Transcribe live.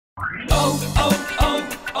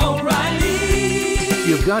O'Reilly!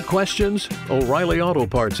 You've got questions? O'Reilly Auto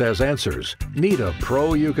Parts has answers. Need a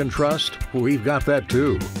pro you can trust? We've got that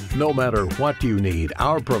too. No matter what you need,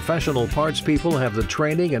 our professional parts people have the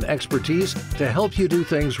training and expertise to help you do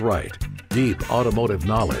things right. Deep automotive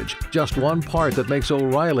knowledge. Just one part that makes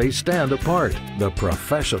O'Reilly stand apart. The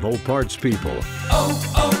professional parts people.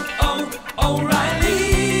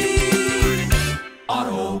 O'Reilly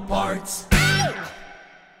Auto Parts.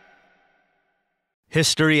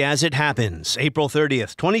 History as it happens, April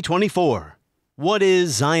 30th, 2024. What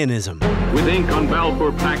is Zionism? With ink on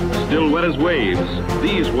Balfour packed still wet as waves,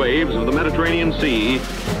 these waves of the Mediterranean Sea,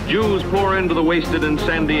 Jews pour into the wasted and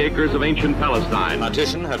sandy acres of ancient Palestine.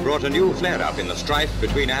 Partition had brought a new flare-up in the strife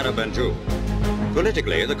between Arab and Jew.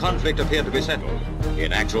 Politically, the conflict appeared to be settled.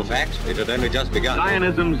 In actual fact, it had only just begun.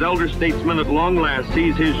 Zionism's elder statesman at long last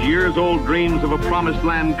sees his years-old dreams of a promised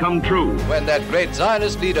land come true. When that great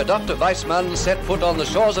Zionist leader, Dr. Weizmann, set foot on the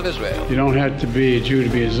shores of Israel. You don't have to be a Jew to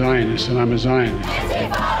be a Zionist, and I'm a Zionist.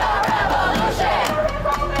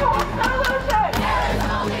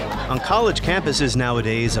 On college campuses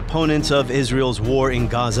nowadays, opponents of Israel's war in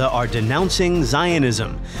Gaza are denouncing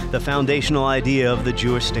Zionism, the foundational idea of the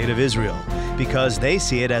Jewish state of Israel, because they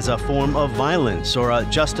see it as a form of violence or a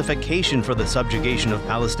justification for the subjugation of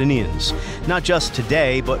Palestinians, not just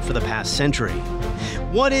today, but for the past century.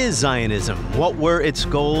 What is Zionism? What were its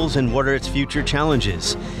goals and what are its future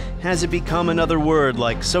challenges? Has it become another word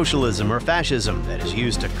like socialism or fascism that is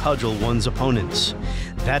used to cudgel one's opponents?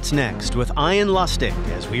 That's next with Ian Lustick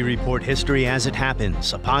as we report history as it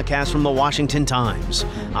happens, a podcast from the Washington Times.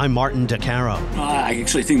 I'm Martin DeCaro. I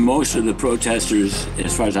actually think most of the protesters,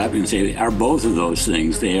 as far as I can say, are both of those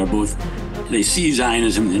things. They see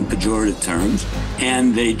Zionism in pejorative terms,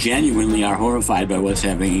 and they genuinely are horrified by what's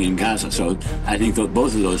happening in Gaza. So I think that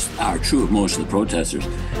both of those are true of most of the protesters.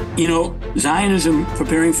 You know, Zionism,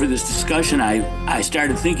 preparing for this discussion, I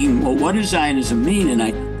started thinking, well, what does Zionism mean? And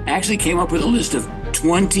I actually came up with a list of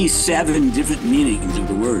 27 different meanings of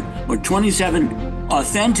the word, or 27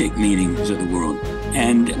 authentic meanings of the word.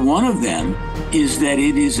 And one of them is that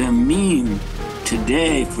it is a meme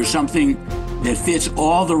today for something that fits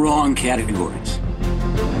all the wrong categories.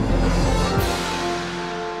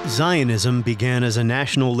 Zionism began as a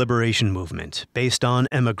national liberation movement based on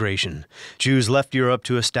emigration. Jews left Europe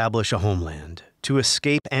to establish a homeland, to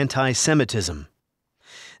escape anti-Semitism.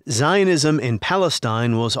 Zionism in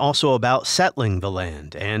Palestine was also about settling the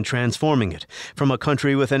land and transforming it from a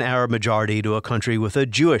country with an Arab majority to a country with a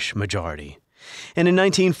Jewish majority. And in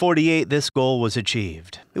 1948, this goal was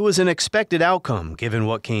achieved. It was an expected outcome given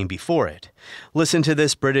what came before it. Listen to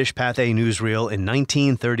this British Pathé newsreel in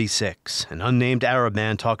 1936. An unnamed Arab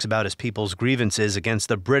man talks about his people's grievances against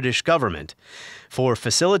the British government for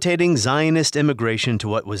facilitating Zionist immigration to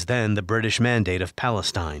what was then the British Mandate of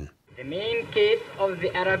Palestine. The main case of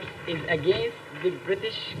the Arabs is against the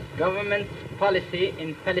British government's policy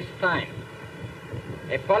in Palestine.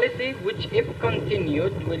 A policy which, if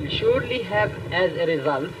continued, will surely have as a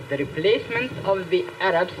result the replacement of the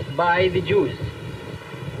Arabs by the Jews.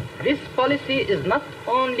 This policy is not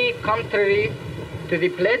only contrary to the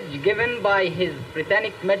pledge given by His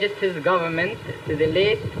Britannic Majesty's government to the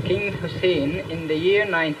late King Hussein in the year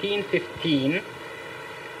 1915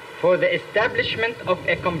 for the establishment of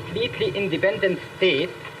a completely independent state,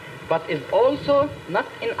 but is also not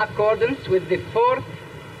in accordance with the fourth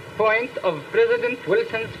point of President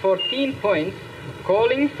Wilson's 14 points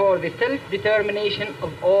calling for the self-determination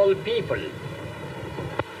of all people.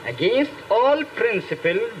 Against all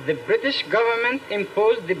principle, the British government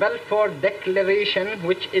imposed the Balfour Declaration,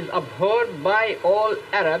 which is abhorred by all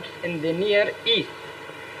Arabs in the Near East,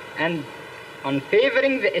 and on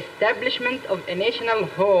favoring the establishment of a national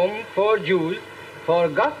home for Jews,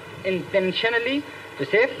 forgot intentionally to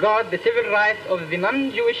safeguard the civil rights of the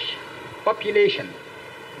non-Jewish population.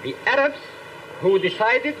 The Arabs, who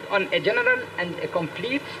decided on a general and a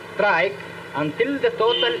complete strike until the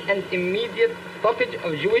total and immediate stoppage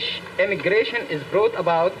of Jewish emigration is brought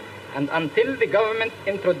about, and until the government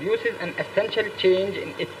introduces an essential change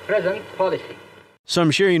in its present policy. So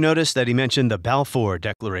I'm sure you noticed that he mentioned the Balfour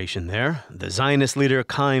Declaration there. The Zionist leader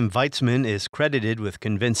Chaim Weizmann is credited with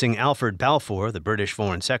convincing Alfred Balfour, the British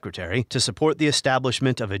Foreign Secretary, to support the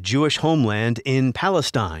establishment of a Jewish homeland in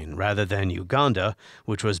Palestine rather than Uganda,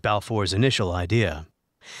 which was Balfour's initial idea.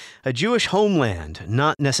 A Jewish homeland,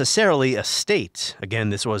 not necessarily a state.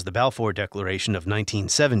 Again, this was the Balfour Declaration of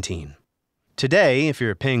 1917. Today, if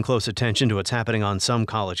you're paying close attention to what's happening on some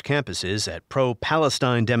college campuses at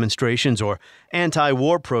pro-Palestine demonstrations or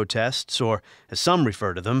anti-war protests, or, as some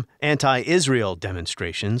refer to them, anti-Israel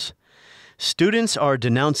demonstrations, Students are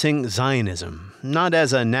denouncing Zionism, not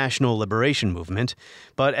as a national liberation movement,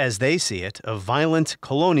 but as they see it, a violent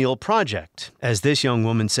colonial project, as this young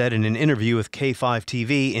woman said in an interview with K5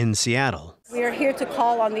 TV in Seattle. We are here to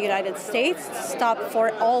call on the United States to stop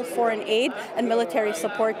all foreign aid and military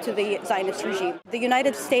support to the Zionist regime. The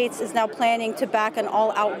United States is now planning to back an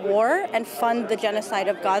all-out war and fund the genocide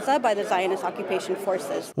of Gaza by the Zionist occupation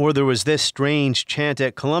forces. Or there was this strange chant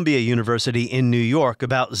at Columbia University in New York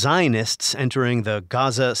about Zionists entering the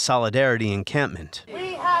Gaza Solidarity encampment.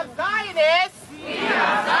 We have Zionists! We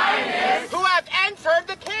have Zionists! Who have entered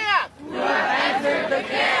the camp! Who have entered the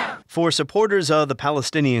camp! For supporters of the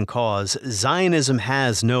Palestinian cause, Zionism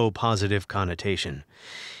has no positive connotation.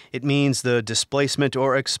 It means the displacement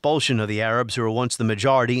or expulsion of the Arabs who were once the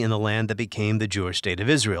majority in the land that became the Jewish state of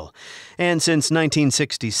Israel, and since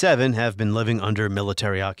 1967 have been living under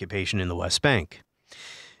military occupation in the West Bank.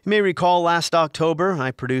 You may recall last October, I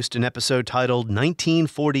produced an episode titled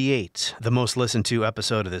 1948, the most listened to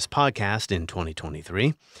episode of this podcast in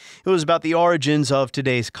 2023. It was about the origins of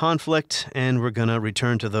today's conflict, and we're going to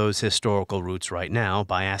return to those historical roots right now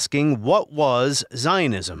by asking, what was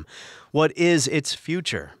Zionism? What is its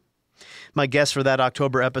future? My guest for that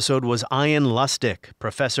October episode was Ian Lustick,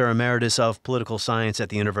 Professor Emeritus of Political Science at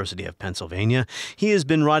the University of Pennsylvania. He has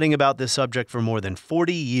been writing about this subject for more than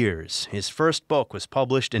 40 years. His first book was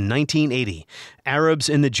published in 1980, Arabs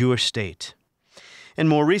in the Jewish State. And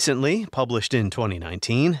more recently, published in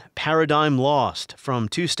 2019, Paradigm Lost, From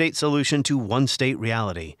Two-State Solution to One-State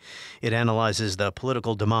Reality. It analyzes the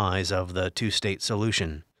political demise of the two-state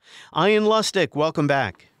solution. Ian Lustick, welcome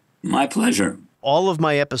back. My pleasure. All of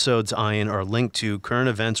my episodes, Ian, are linked to current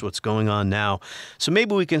events, what's going on now. So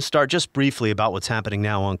maybe we can start just briefly about what's happening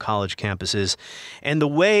now on college campuses and the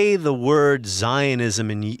way the word Zionism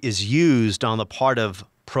is used on the part of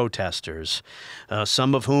protesters,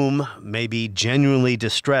 some of whom may be genuinely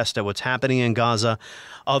distressed at what's happening in Gaza.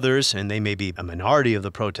 Others, and they may be a minority of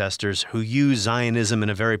the protesters, who use Zionism in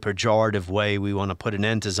a very pejorative way. We want to put an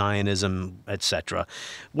end to Zionism, etc.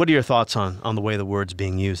 What are your thoughts on the way the word's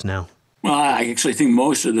being used now? Well, I actually think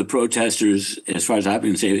most of the protesters, as far as I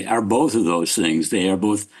can say, are both of those things.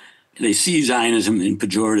 They see Zionism in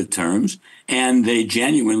pejorative terms, and they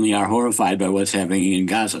genuinely are horrified by what's happening in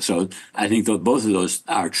Gaza. So I think that both of those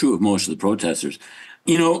are true of most of the protesters.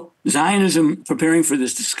 You know, Zionism, preparing for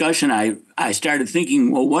this discussion, I started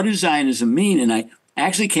thinking, well, what does Zionism mean? And I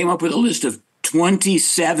actually came up with a list of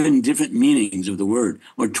 27 different meanings of the word,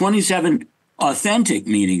 or 27 authentic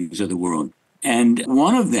meanings of the word. And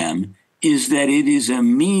one of them is that it is a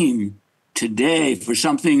meme today for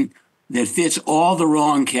something that fits all the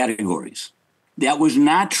wrong categories. That was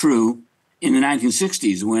not true in the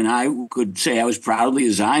 1960s, when I could say I was proudly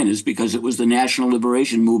a Zionist because it was the national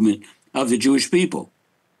liberation movement of the Jewish people.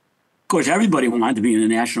 Of course, everybody wanted to be in the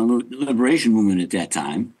national liberation movement at that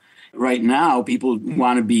time. Right now, people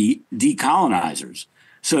want to be decolonizers.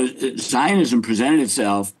 So Zionism presented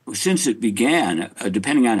itself, since it began,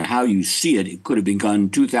 depending on how you see it, it could have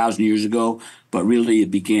begun 2,000 years ago, but really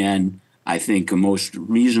it began, I think, most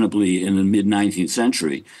reasonably in the mid-19th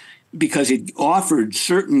century, because it offered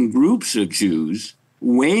certain groups of Jews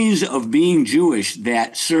ways of being Jewish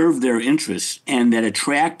that served their interests and that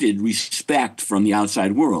attracted respect from the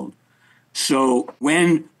outside world. So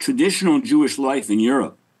when traditional Jewish life in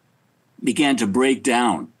Europe began to break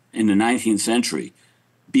down in the 19th century,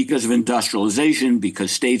 because of industrialization, because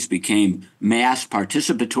states became mass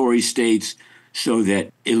participatory states so that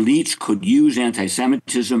elites could use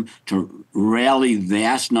anti-Semitism to rally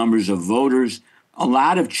vast numbers of voters. A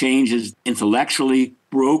lot of changes intellectually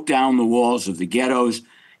broke down the walls of the ghettos,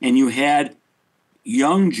 and you had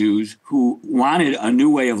young Jews who wanted a new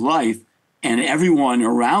way of life, and everyone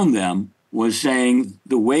around them was saying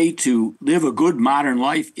the way to live a good modern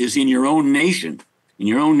life is in your own nation. In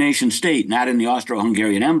your own nation state, not in the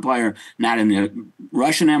Austro-Hungarian Empire, not in the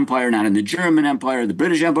Russian Empire, not in the German Empire, the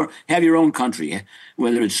British Empire. Have your own country,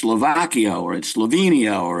 whether it's Slovakia or it's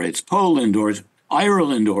Slovenia or it's Poland or it's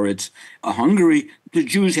Ireland or it's Hungary. The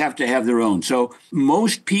Jews have to have their own. So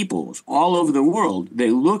most peoples all over the world, they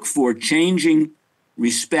look for changing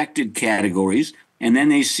respected categories, and then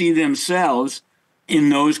they see themselves in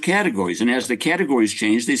those categories. And as the categories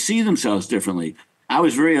change, they see themselves differently. I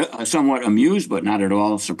was very somewhat amused, but not at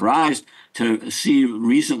all surprised, to see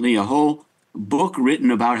recently a whole book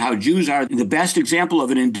written about how Jews are the best example of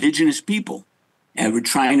an indigenous people and we're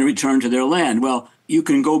trying to return to their land. Well, you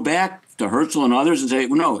can go back to Herzl and others and say,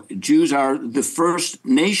 well, no, Jews are the first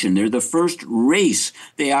nation. They're the first race.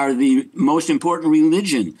 They are the most important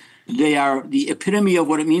religion. They are the epitome of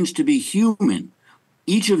what it means to be human.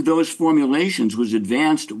 Each of those formulations was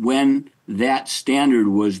advanced when that standard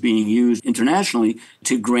was being used internationally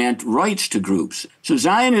to grant rights to groups. So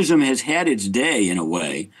Zionism has had its day, in a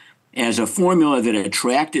way, as a formula that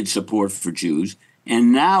attracted support for Jews.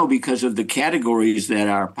 And now, because of the categories that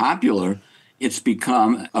are popular, it's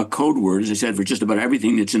become a code word, as I said, for just about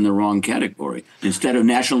everything that's in the wrong category. Instead of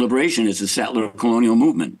national liberation, it's a settler colonial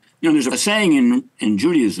movement. There's a saying in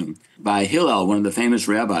Judaism by Hillel, one of the famous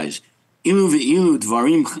rabbis, Ilu ve'ilu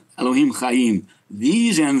dvarim Elohim chayim.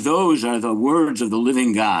 These and those are the words of the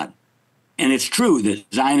living God. And it's true that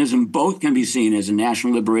Zionism both can be seen as a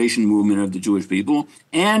national liberation movement of the Jewish people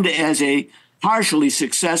and as a partially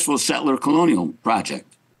successful settler colonial project.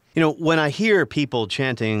 When I hear people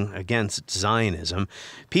chanting against Zionism,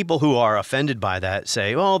 people who are offended by that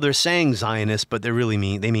say, well, they're saying Zionists, but they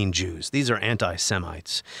mean Jews. These are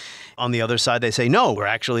anti-Semites. On the other side, they say, no, we're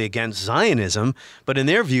actually against Zionism. But in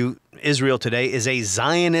their view, Israel today is a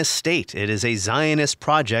Zionist state. It is a Zionist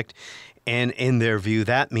project. And in their view,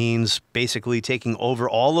 that means basically taking over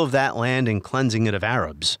all of that land and cleansing it of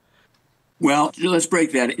Arabs. Well, let's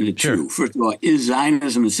break that into two. First of all, is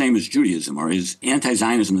Zionism the same as Judaism, or is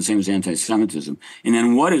anti-Zionism the same as anti-Semitism? And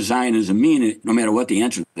then what does Zionism mean, no matter what the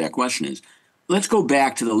answer to that question is? Let's go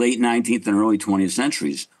back to the late 19th and early 20th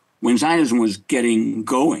centuries when Zionism was getting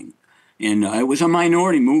going. And it was a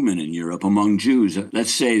minority movement in Europe among Jews.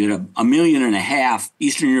 Let's say that 1.5 million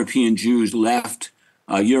Eastern European Jews left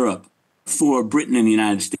Europe for Britain and the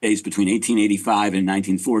United States between 1885 and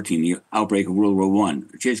 1914, the outbreak of World War I.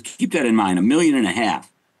 Just keep that in mind, 1.5 million. At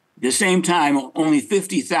the same time, only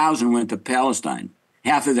 50,000 went to Palestine.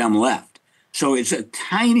 Half of them left. So it's a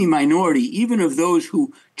tiny minority, even of those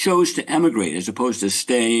who chose to emigrate, as opposed to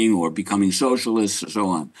staying or becoming socialists and so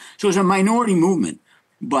on. So it's a minority movement.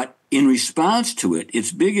 But in response to it,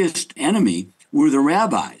 its biggest enemy were the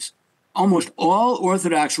rabbis. Almost all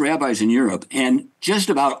Orthodox rabbis in Europe and just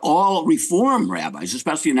about all Reform rabbis,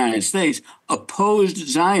 especially in the United States, opposed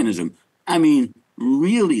Zionism. I mean,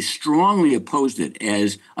 really strongly opposed it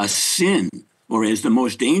as a sin or as the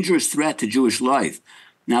most dangerous threat to Jewish life.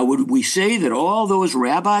 Now, would we say that all those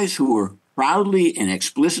rabbis who were proudly and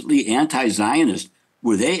explicitly anti-Zionist,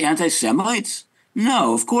 were they anti-Semites?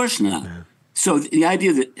 No, of course not. Yeah. So the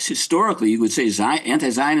idea that historically you would say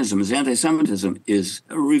anti-Zionism is anti-Semitism is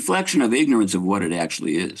a reflection of ignorance of what it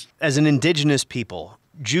actually is. As an indigenous people,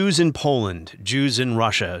 Jews in Poland, Jews in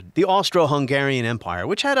Russia, the Austro-Hungarian Empire,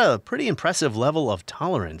 which had a pretty impressive level of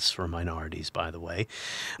tolerance for minorities, by the way,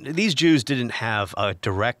 these Jews didn't have a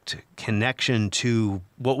direct connection to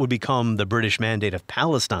what would become the British Mandate of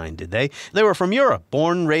Palestine, did they? They were from Europe,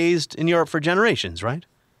 born, raised in Europe for generations, right?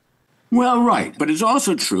 Well, right. But it's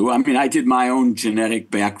also true. I mean, I did my own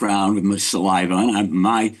genetic background with my saliva.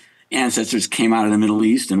 My ancestors came out of the Middle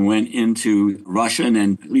East and went into Russia, and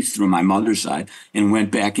then, at least through my mother's side, and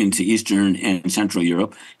went back into Eastern and Central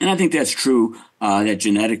Europe. And I think that's true. That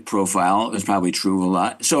genetic profile is probably true a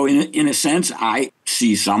lot. So in a sense, I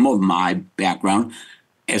see some of my background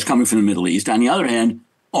as coming from the Middle East. On the other hand,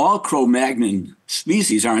 all Cro-Magnon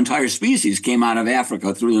species, our entire species, came out of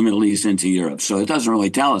Africa through the Middle East into Europe. So it doesn't really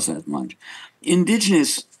tell us that much.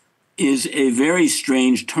 Indigenous is a very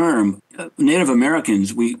strange term. Native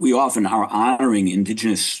Americans, we often are honoring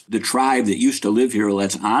indigenous, the tribe that used to live here,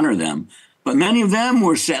 let's honor them. But many of them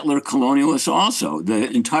were settler colonialists also. The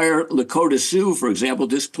entire Lakota Sioux, for example,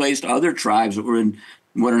 displaced other tribes that were in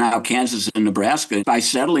what are now Kansas and Nebraska by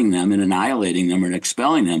settling them and annihilating them and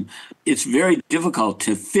expelling them. It's very difficult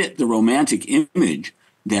to fit the romantic image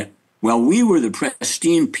that, well, we were the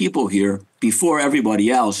pristine people here before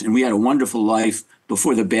everybody else, and we had a wonderful life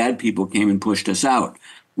before the bad people came and pushed us out.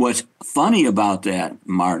 What's funny about that,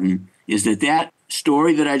 Martin, is that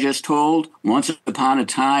story that I just told, once upon a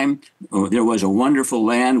time, there was a wonderful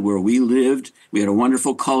land where we lived. We had a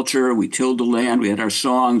wonderful culture. We tilled the land. We had our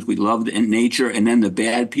songs. We loved nature. And then the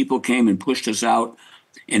bad people came and pushed us out.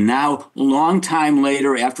 And now, a long time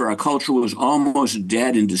later, after our culture was almost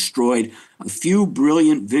dead and destroyed, a few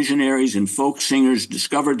brilliant visionaries and folk singers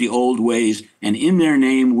discovered the old ways. And in their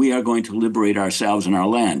name, we are going to liberate ourselves and our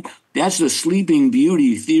land. That's the Sleeping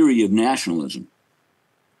Beauty theory of nationalism.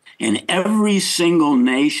 And every single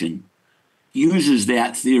nation uses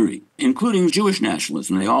that theory, including Jewish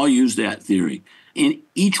nationalism. They all use that theory. And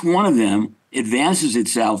each one of them advances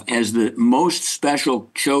itself as the most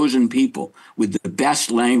special chosen people with the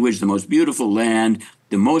best language, the most beautiful land,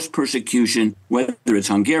 the most persecution, whether it's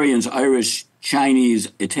Hungarians, Irish,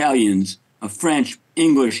 Chinese, Italians, French,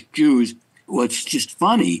 English, Jews. What's just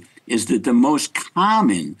funny is that the most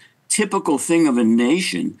common, typical thing of a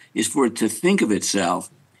nation is for it to think of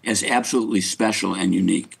itself as absolutely special and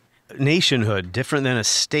unique. nationhood different than a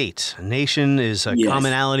state? A nation is a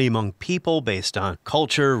commonality among people based on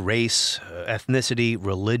culture, race, ethnicity,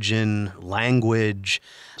 religion, language.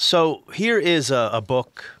 So here is a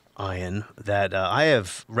book, Ian, that I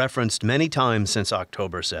have referenced many times since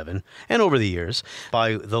October 7 and over the years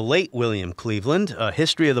by the late William Cleveland, A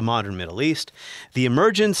History of the Modern Middle East, The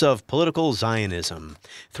Emergence of Political Zionism.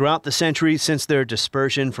 Throughout the centuries since their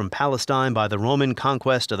dispersion from Palestine by the Roman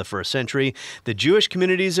conquest of the first century, the Jewish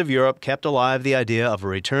communities of Europe kept alive the idea of a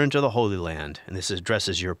return to the Holy Land, and this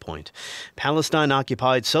addresses your point. Palestine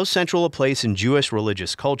occupied so central a place in Jewish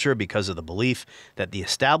religious culture because of the belief that the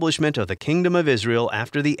establishment of the Kingdom of Israel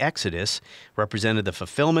after the Exodus represented the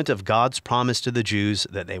fulfillment of God's promise to the Jews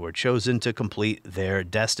that they were chosen to complete their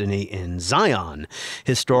destiny in Zion.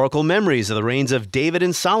 Historical memories of the reigns of David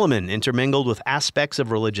and Solomon intermingled with aspects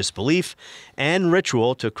of religious belief and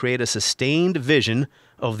ritual to create a sustained vision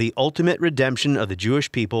of the ultimate redemption of the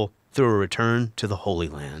Jewish people through a return to the Holy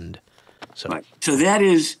Land. So that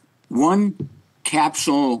is one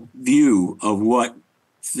capsule view of what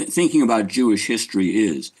thinking about Jewish history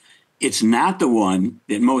is. It's not the one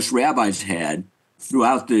that most rabbis had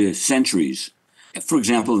throughout the centuries. For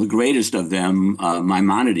example, the greatest of them,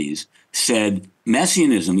 Maimonides, said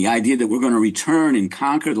Messianism, the idea that we're going to return and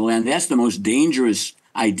conquer the land, that's the most dangerous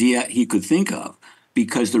idea he could think of,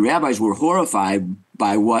 because the rabbis were horrified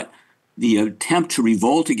by what the attempt to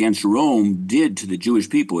revolt against Rome did to the Jewish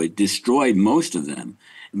people. It destroyed most of them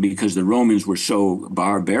because the Romans were so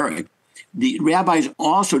barbaric. The rabbis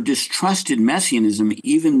also distrusted messianism,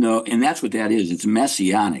 even though, and that's what that is, it's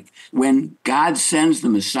messianic. When God sends the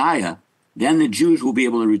Messiah, then the Jews will be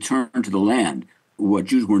able to return to the land. What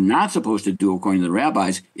Jews were not supposed to do, according to the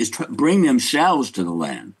rabbis, is bring themselves to the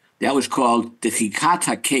land. That was called dechikat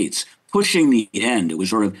haketz, pushing the end. It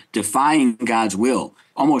was sort of defying God's will.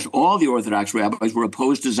 Almost all the Orthodox rabbis were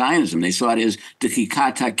opposed to Zionism. They saw it as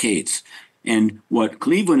dechikat haketz. And what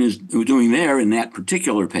Cleveland is doing there in that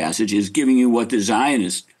particular passage is giving you what the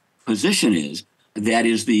Zionist position is. That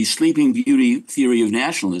is the Sleeping Beauty theory of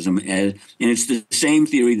nationalism. And it's the same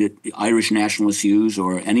theory that the Irish nationalists use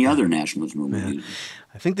or any other nationalist movement uses.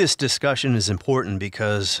 I think this discussion is important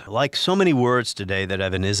because, like so many words today that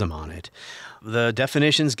have an ism on it, the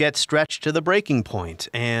definitions get stretched to the breaking point.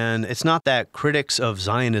 And it's not that critics of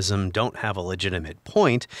Zionism don't have a legitimate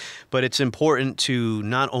point, but it's important to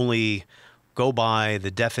not only go by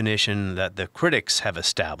the definition that the critics have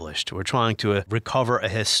established. We're trying to recover a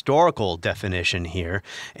historical definition here.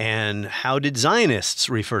 And how did Zionists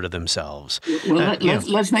refer to themselves? Well,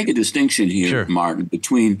 let's make a distinction here, Sure. Martin,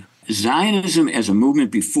 between Zionism as a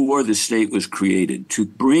movement before the state was created to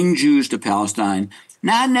bring Jews to Palestine,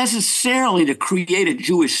 not necessarily to create a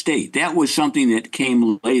Jewish state. That was something that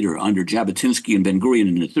came later under Jabotinsky and Ben-Gurion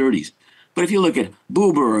in the 30s. But if you look at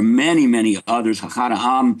Buber or many, many others, Hachad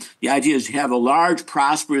Ha'am, the idea is to have a large,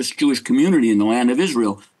 prosperous Jewish community in the land of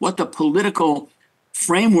Israel. What the political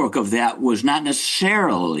framework of that was not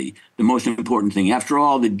necessarily the most important thing. After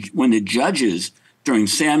all, when the judges during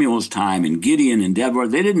Samuel's time and Gideon and Deborah,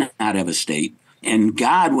 they did not have a state. And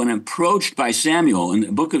God, when approached by Samuel, in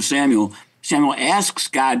the book of Samuel, Samuel asks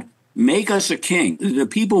God, make us a king. The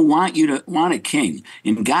people want a king.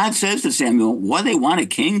 And God says to Samuel, what, they want a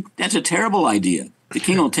king? That's a terrible idea. The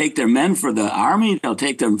king will take their men for the army. They'll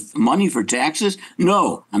take their money for taxes.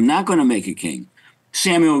 No, I'm not going to make a king.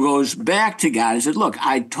 Samuel goes back to God and said, look,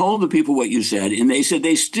 I told the people what you said, and they said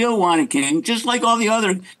they still want a king, just like all the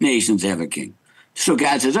other nations have a king. So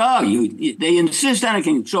God says, they insist on a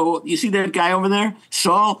king. So you see that guy over there?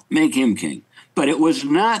 Saul, make him king. But it was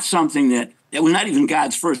not something that was not even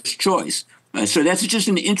God's first choice. So that's just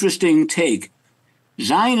an interesting take.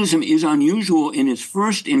 Zionism is unusual in its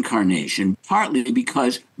first incarnation, partly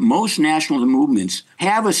because most national movements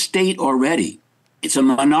have a state already. It's a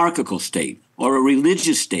monarchical state or a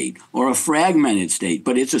religious state or a fragmented state,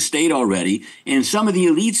 but it's a state already. And some of the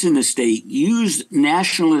elites in the state use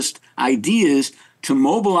nationalist ideas to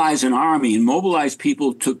mobilize an army and mobilize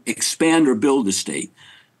people to expand or build the state.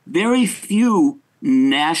 Very few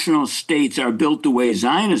national states are built the way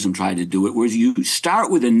Zionism tried to do it, where you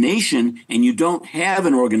start with a nation and you don't have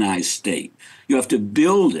an organized state. You have to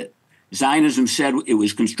build it. Zionism said it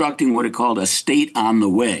was constructing what it called a state on the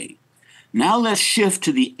way. Now let's shift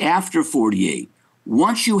to the after 48.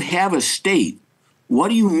 Once you have a state, what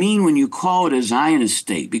do you mean when you call it a Zionist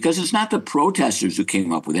state? Because it's not the protesters who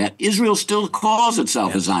came up with that. Israel still calls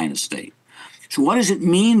itself a Zionist state. So what does it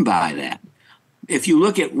mean by that? if you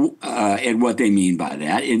look at what they mean by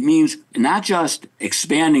that, it means not just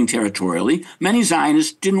expanding territorially. Many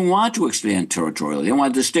Zionists didn't want to expand territorially. They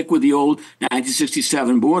wanted to stick with the old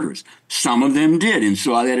 1967 borders. Some of them did and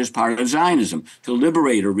saw that as part of Zionism, to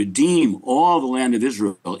liberate or redeem all the land of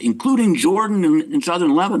Israel, including Jordan and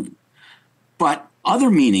southern Lebanon. But other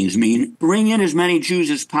meanings mean bring in as many Jews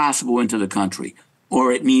as possible into the country.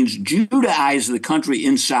 Or it means Judaize the country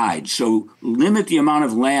inside, so limit the amount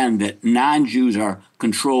of land that non-Jews are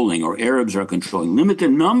controlling or Arabs are controlling, limit the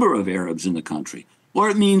number of Arabs in the country. Or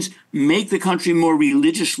it means make the country more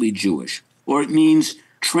religiously Jewish. Or it means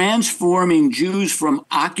transforming Jews from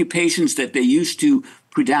occupations that they used to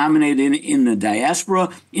predominate in the diaspora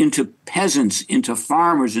into peasants, into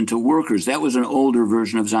farmers, into workers. That was an older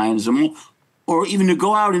version of Zionism. Or even to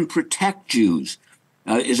go out and protect Jews.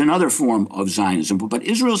 Is another form of Zionism. But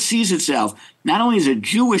Israel sees itself not only as a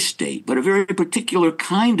Jewish state, but a very particular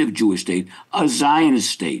kind of Jewish state, a Zionist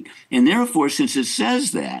state. And therefore, since it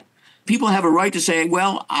says that, people have a right to say,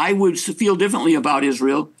 well, I would feel differently about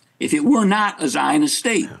Israel if it were not a Zionist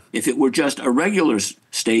state, if it were just a regular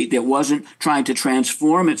state that wasn't trying to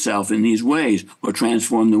transform itself in these ways or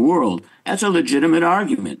transform the world. That's a legitimate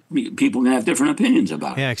argument. People can have different opinions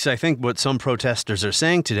about it. Yeah, because I think what some protesters are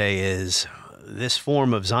saying today is this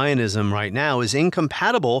form of Zionism right now is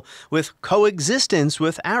incompatible with coexistence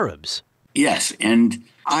with Arabs. Yes, and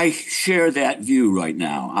I share that view right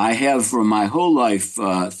now. I have for my whole life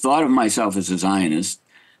thought of myself as a Zionist.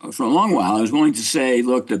 For a long while, I was willing to say,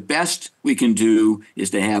 look, the best we can do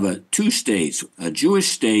is to have two states, a Jewish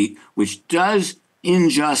state, which does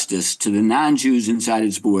injustice to the non-Jews inside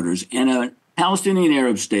its borders, and a Palestinian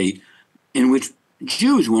Arab state in which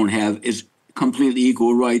Jews won't have as completely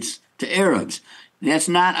equal rights to Arabs. That's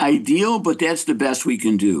not ideal, but that's the best we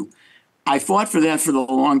can do. I fought for that for a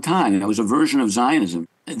long time. That was a version of Zionism.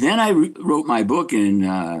 Then I wrote my book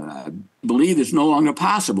and believe it's no longer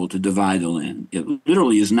possible to divide the land. It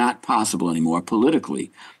literally is not possible anymore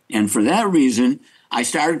politically. And for that reason, I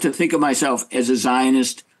started to think of myself as a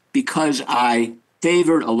Zionist because I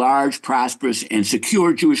favored a large, prosperous, and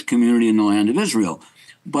secure Jewish community in the land of Israel.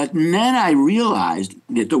 But then I realized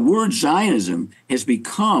that the word Zionism has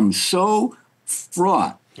become so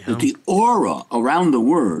fraught, that the aura around the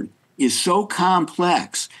word is so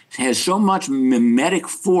complex, has so much mimetic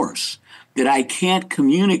force, that I can't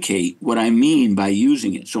communicate what I mean by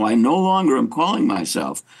using it. So I no longer am calling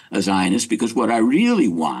myself a Zionist, because what I really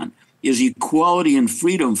want is equality and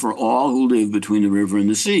freedom for all who live between the river and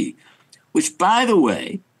the sea, which, by the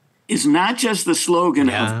way, is not just the slogan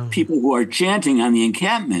of people who are chanting on the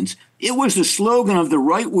encampments. It was the slogan of the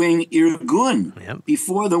right-wing Irgun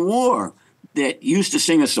before the war that used to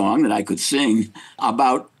sing a song that I could sing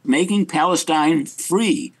about making Palestine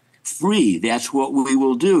free. Free, that's what we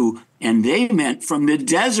will do. And they meant from the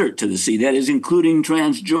desert to the sea, that is including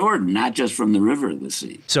Transjordan, not just from the river to the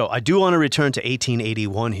sea. So I do want to return to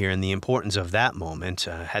 1881 here and the importance of that moment.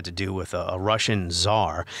 Had to do with a Russian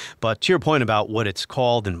czar. But to your point about what it's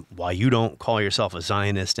called and why you don't call yourself a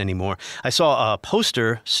Zionist anymore, I saw a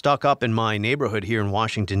poster stuck up in my neighborhood here in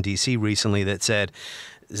Washington, D.C. recently that said,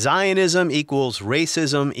 Zionism equals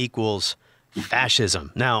racism equals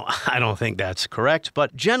fascism. Now, I don't think that's correct,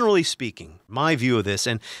 but generally speaking, my view of this,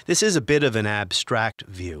 and this is a bit of an abstract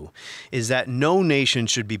view, is that no nation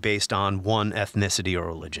should be based on one ethnicity or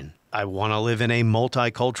religion. I want to live in a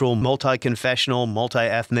multicultural, multi-confessional,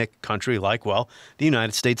 multi-ethnic country like, well, the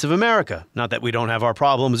United States of America. Not that we don't have our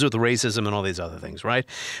problems with racism and all these other things, right?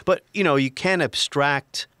 But, you know, you can't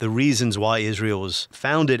abstract the reasons why Israel was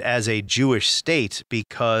founded as a Jewish state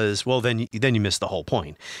because, well, then you miss the whole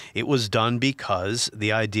point. It was done because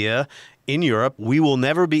the idea in Europe, we will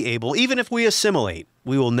never be able, even if we assimilate,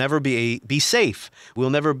 we will never be safe. We'll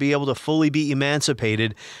never be able to fully be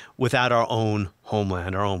emancipated without our own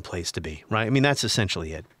homeland, our own place to be, right? I mean, that's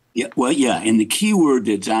essentially it. Yeah, well, yeah. And the key word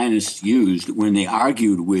that Zionists used when they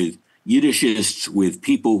argued with Yiddishists, with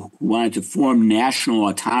people who wanted to form national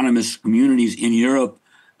autonomous communities in Europe,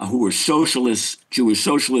 who were socialists, Jewish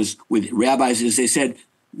socialists, with rabbis, is they said,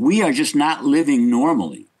 we are just not living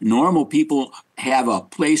normally. Normal people have a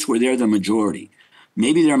place where they're the majority.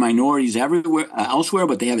 Maybe there are minorities everywhere elsewhere,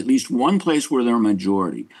 but they have at least one place where they're a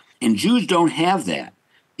majority. And Jews don't have that.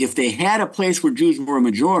 If they had a place where Jews were a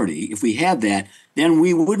majority, if we had that, then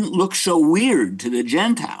we wouldn't look so weird to the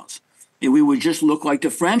Gentiles. And we would just look like the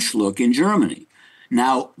French look in Germany.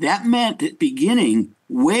 Now, that meant at the beginning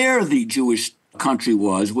where the Jewish country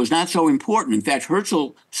was not so important. In fact,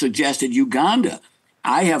 Herzl suggested Uganda.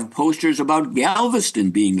 I have posters about Galveston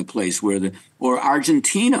being the place where or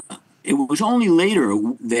Argentina. It was only later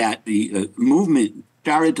that the movement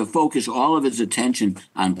started to focus all of its attention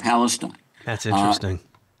on Palestine. That's interesting.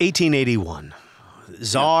 1881.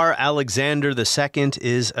 Tsar Alexander II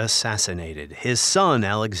is assassinated. His son,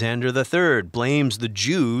 Alexander III, blames the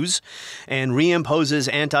Jews and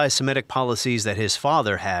reimposes anti-Semitic policies that his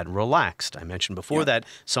father had relaxed. I mentioned before that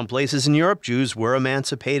some places in Europe, Jews were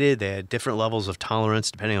emancipated. They had different levels of tolerance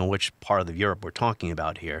depending on which part of Europe we're talking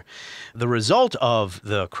about here. The result of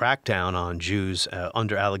the crackdown on Jews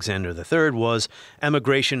under Alexander III was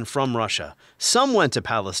emigration from Russia. Some went to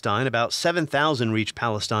Palestine. About 7,000 reached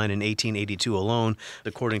Palestine in 1882 alone,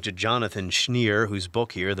 according to Jonathan Schneer, whose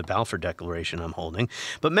book here, The Balfour Declaration, I'm holding.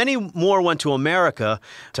 But many more went to America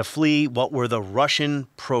to flee what were the Russian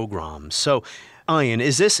pogroms. So, Ian,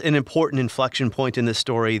 is this an important inflection point in this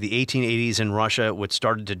story? The 1880s in Russia, which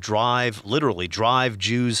started to literally drive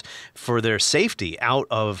Jews for their safety out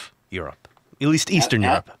of Europe, at least Eastern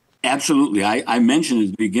Europe. Absolutely. I mentioned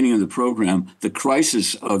at the beginning of the program the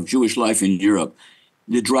crisis of Jewish life in Europe.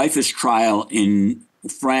 The Dreyfus trial in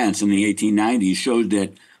France in the 1890s showed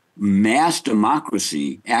that mass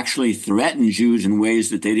democracy actually threatened Jews in ways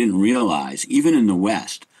that they didn't realize, even in the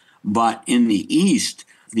West. But in the East,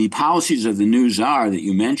 the policies of the new czar that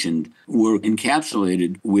you mentioned were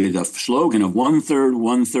encapsulated with a slogan of 1/3,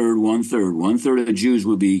 1/3, 1/3. 1/3 of the Jews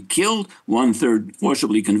would be killed, 1/3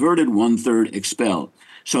 forcibly converted, 1/3 expelled.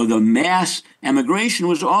 So the mass emigration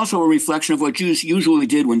was also a reflection of what Jews usually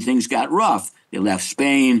did when things got rough. They left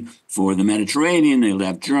Spain for the Mediterranean. They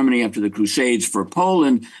left Germany after the Crusades for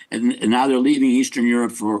Poland. And now they're leaving Eastern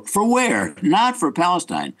Europe for where? Not for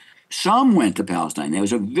Palestine. Some went to Palestine. There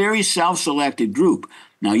was a very self-selected group.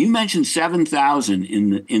 Now, you mentioned 7,000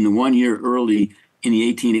 in the 1 year early in the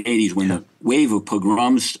 1880s when the wave of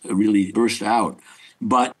pogroms really burst out.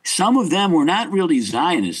 But some of them were not really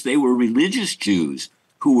Zionists. They were religious Jews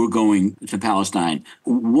who were going to Palestine.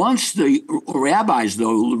 Once the rabbis,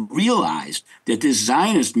 though, realized that this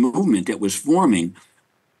Zionist movement that was forming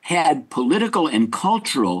had political and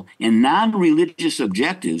cultural and non-religious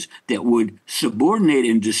objectives that would subordinate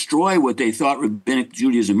and destroy what they thought rabbinic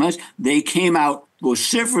Judaism was, they came out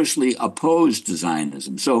vociferously opposed to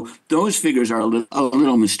Zionism. So those figures are a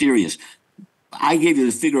little mysterious. I gave you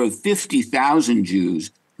the figure of 50,000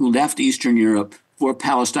 Jews who left Eastern Europe for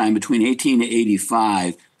Palestine between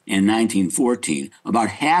 1885 and 1914. About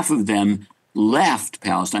half of them left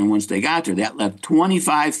Palestine once they got there. That left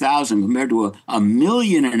 25,000 compared to a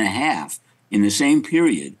million and a half in the same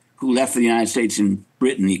period who left for the United States and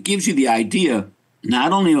Britain. It gives you the idea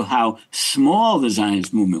not only of how small the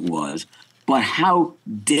Zionist movement was, but how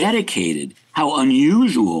dedicated, how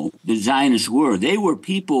unusual the Zionists were. They were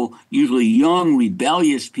people, usually young,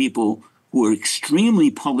 rebellious people, who were extremely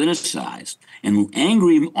politicized and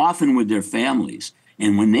angry often with their families.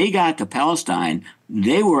 And when they got to Palestine,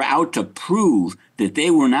 they were out to prove that they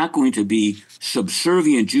were not going to be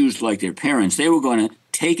subservient Jews like their parents. They were going to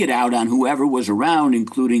take it out on whoever was around,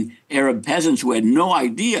 including Arab peasants who had no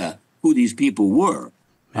idea who these people were.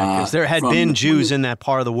 Because there had been Jews in that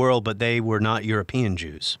part of the world, but they were not European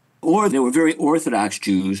Jews. Or they were very Orthodox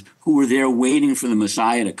Jews who were there waiting for the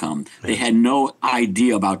Messiah to come. They had no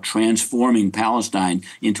idea about transforming Palestine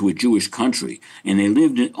into a Jewish country. And they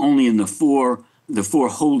lived only in the four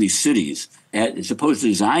holy cities. As opposed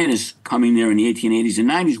to Zionists coming there in the 1880s and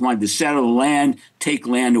 90s, wanted to settle the land, take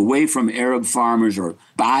land away from Arab farmers or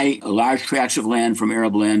buy large tracts of land from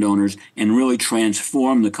Arab landowners and really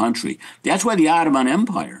transform the country. That's why the Ottoman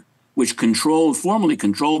Empire, which formally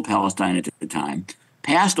controlled Palestine at the time,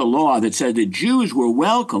 passed a law that said that Jews were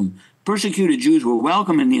welcome, persecuted Jews were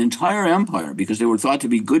welcome in the entire empire because they were thought to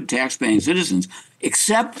be good tax-paying citizens,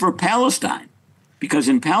 except for Palestine. Because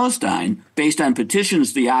in Palestine, based on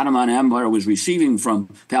petitions the Ottoman Empire was receiving from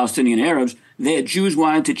Palestinian Arabs, Jews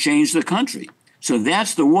wanted to change the country. So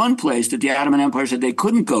that's the one place that the Ottoman Empire said they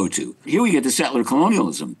couldn't go to. Here we get to settler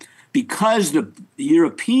colonialism. Because the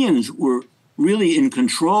Europeans were really in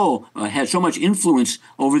control, had so much influence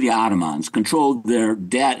over the Ottomans, controlled their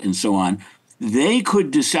debt and so on, they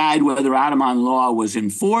could decide whether Ottoman law was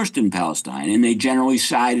enforced in Palestine, and they generally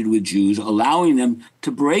sided with Jews, allowing them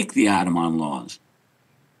to break the Ottoman laws.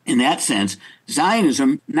 In that sense,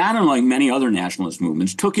 Zionism, not unlike many other nationalist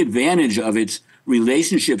movements, took advantage of its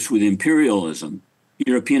relationships with imperialism,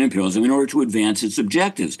 European imperialism, in order to advance its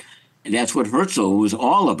objectives. And that's what Herzl was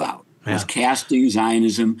all about, was casting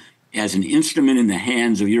Zionism as an instrument in the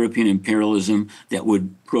hands of European imperialism that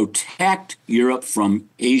would protect Europe from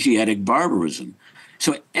Asiatic barbarism.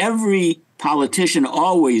 So every politician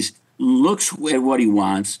always looks at what he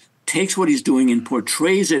wants, takes what he's doing and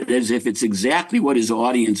portrays it as if it's exactly what his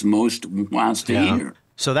audience most wants to hear.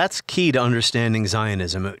 So that's key to understanding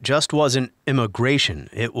Zionism. It just wasn't immigration.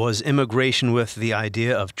 It was immigration with the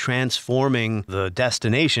idea of transforming the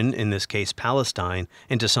destination, in this case Palestine,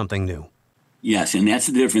 into something new. Yes, and that's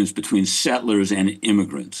the difference between settlers and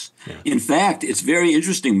immigrants. Yeah. In fact, it's very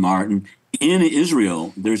interesting, Martin. In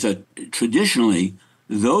Israel, traditionally,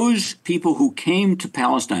 those people who came to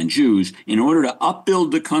Palestine, Jews, in order to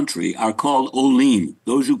upbuild the country are called olim,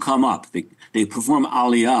 those who come up. They perform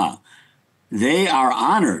aliyah. They are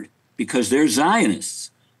honored because they're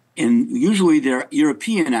Zionists, and usually they're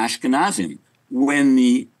European Ashkenazim. When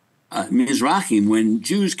the Mizrahim, when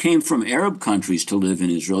Jews came from Arab countries to live in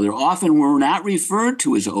Israel, they often were not referred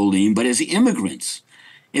to as olim, but as immigrants,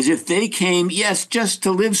 as if they came, yes, just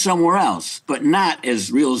to live somewhere else, but not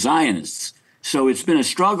as real Zionists. So it's been a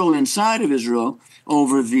struggle inside of Israel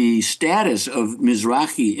over the status of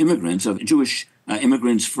Mizrahi immigrants, of Jewish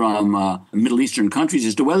immigrants from Middle Eastern countries,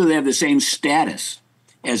 as to whether they have the same status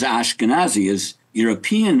as Ashkenazi, as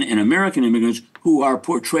European and American immigrants who are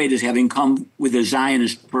portrayed as having come with a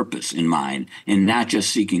Zionist purpose in mind and not just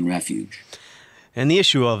seeking refuge. And the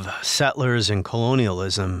issue of settlers and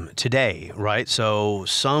colonialism today, right? So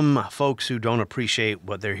some folks who don't appreciate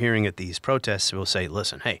what they're hearing at these protests will say,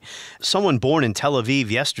 listen, hey, someone born in Tel Aviv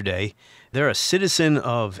yesterday, they're a citizen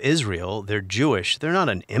of Israel, they're Jewish, they're not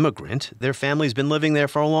an immigrant, their family's been living there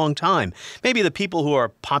for a long time. Maybe the people who are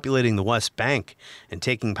populating the West Bank and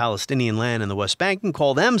taking Palestinian land in the West Bank can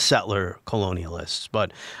call them settler colonialists,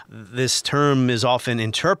 but this term is often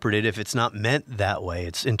interpreted, if it's not meant that way,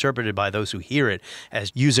 it's interpreted by those who hear it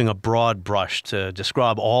as using a broad brush to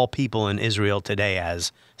describe all people in Israel today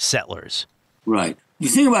as settlers. Right. The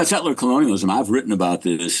thing about settler colonialism, I've written about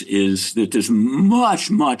this, is that there's much,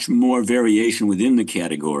 much more variation within the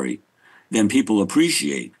category than people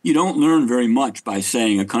appreciate. You don't learn very much by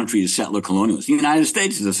saying a country is settler colonialist. The United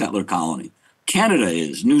States is a settler colony. Canada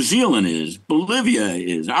is, New Zealand is, Bolivia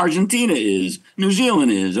is, Argentina is, New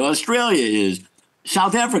Zealand is, Australia is,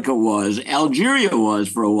 South Africa was, Algeria was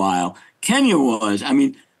for a while, Kenya was,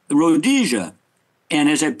 Rhodesia. And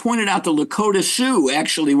as I pointed out, the Lakota Sioux,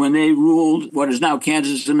 actually, when they ruled what is now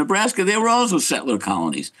Kansas and Nebraska, they were also settler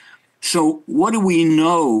colonies. So what do we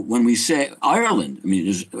know when we say Ireland?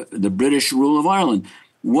 The British rule of Ireland.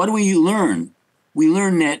 What do we learn? We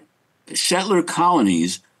learn that settler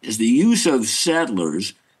colonies is the use of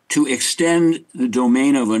settlers to extend the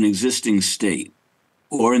domain of an existing state,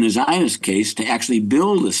 or in the Zionist case, to actually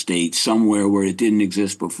build a state somewhere where it didn't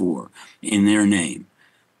exist before in their name.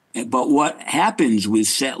 But what happens with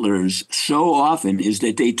settlers so often is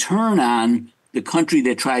that they turn on the country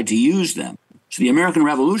that tried to use them. So the American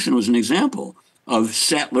Revolution was an example of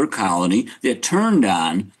settler colony that turned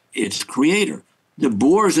on its creator. The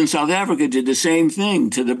Boers in South Africa did the same thing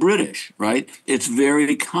to the British, right? It's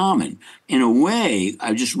very common. In a way,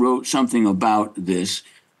 I just wrote something about this,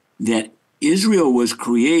 that Israel was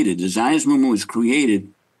created, the Zionist movement was created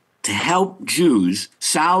to help Jews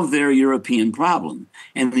solve their European problem.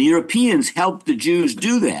 And the Europeans helped the Jews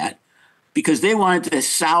do that because they wanted to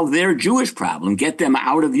solve their Jewish problem, get them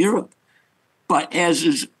out of Europe. But as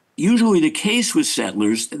is usually the case with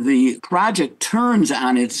settlers, the project turns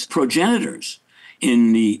on its progenitors.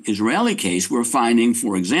 In the Israeli case, we're finding,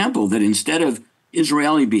 for example, that instead of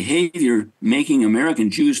Israeli behavior making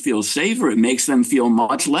American Jews feel safer, it makes them feel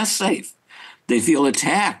much less safe. They feel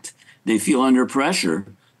attacked. They feel under pressure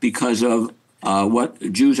because of what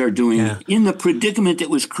Jews are doing in the predicament that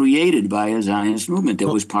was created by a Zionist movement that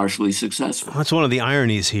was partially successful. That's one of the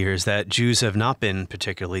ironies here, is that Jews have not been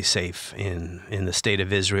particularly safe in the state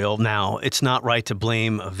of Israel. Now, it's not right to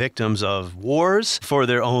blame victims of wars for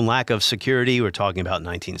their own lack of security. We're talking about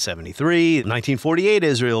 1973. 1948,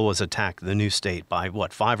 Israel was attacked, the new state, by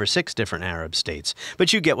 5 or 6 different Arab states.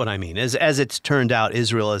 But you get what I mean. As it's turned out,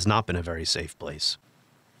 Israel has not been a very safe place.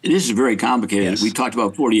 This is very complicated. Yes. We talked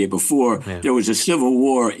about 48 before. Yeah. There was a civil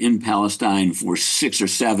war in Palestine for 6 or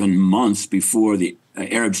 7 months before the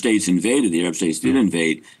Arab states invaded. The Arab states did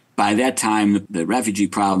invade. By that time, the refugee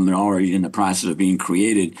problem, already in the process of being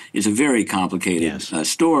created, is a very complicated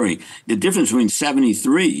story. The difference between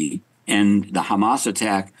 73 and the Hamas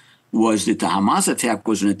attack was that the Hamas attack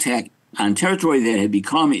was an attack on territory that had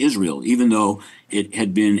become Israel, even though it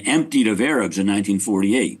had been emptied of Arabs in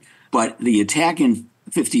 1948. But the attack in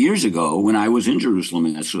 50 years ago, when I was in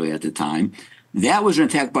Jerusalem actually at the time, that was an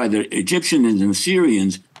attack by the Egyptians and the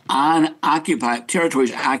Syrians on occupied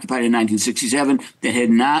territories occupied in 1967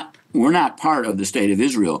 that were not part of the state of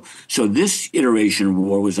Israel. So this iteration of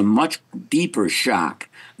war was a much deeper shock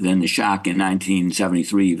than the shock in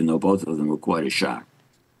 1973, even though both of them were quite a shock.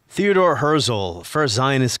 Theodore Herzl, First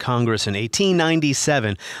Zionist Congress in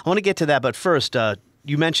 1897. I want to get to that, but first,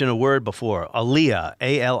 You mentioned a word before, aliyah,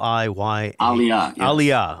 A-L-I-Y-A. Aliyah, yes.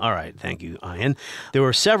 Aliyah. All right. Thank you, Ian. There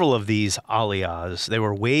were several of these aliyahs. They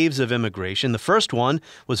were waves of immigration. The first one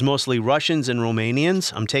was mostly Russians and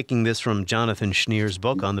Romanians. I'm taking this from Jonathan Schneer's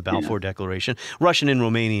book on the Balfour Declaration. Russian and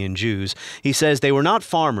Romanian Jews. He says they were not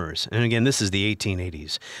farmers. And again, this is the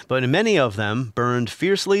 1880s. But many of them burned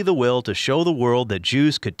fiercely the will to show the world that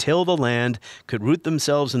Jews could till the land, could root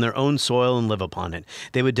themselves in their own soil and live upon it.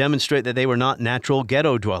 They would demonstrate that they were not natural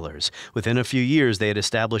ghetto dwellers. Within a few years, they had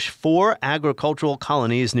established 4 agricultural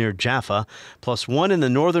colonies near Jaffa, plus 1 in the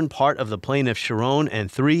northern part of the plain of Sharon and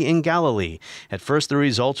 3 in Galilee. At first, the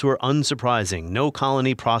results were unsurprising. No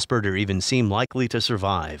colony prospered or even seemed likely to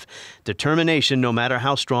survive. Determination, no matter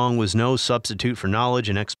how strong, was no substitute for knowledge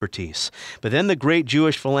and expertise. But then the great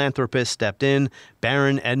Jewish philanthropist stepped in,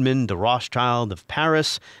 Baron Edmond de Rothschild of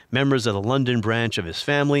Paris, members of the London branch of his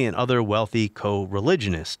family, and other wealthy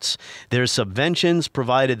co-religionists. Their subventions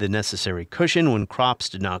provided the necessary cushion when crops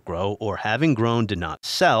did not grow or, having grown, did not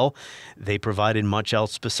sell. They provided much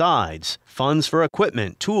else besides. Funds for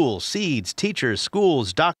equipment, tools, seeds, teachers,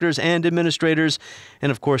 schools, doctors, and administrators.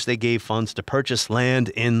 And of course, they gave funds to purchase land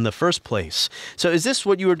in the first place. So is this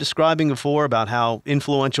what you were describing before about how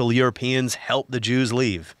influential Europeans helped the Jews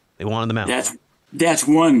leave? They wanted them out. That's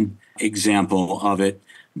one example of it.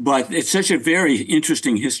 But it's such a very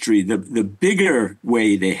interesting history. The bigger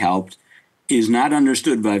way they helped is not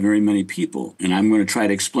understood by very many people, and I'm going to try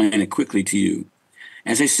to explain it quickly to you.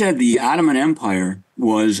 As I said, the Ottoman Empire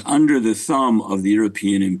was under the thumb of the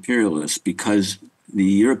European imperialists because the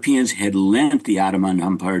Europeans had lent the Ottoman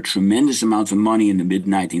Empire tremendous amounts of money in the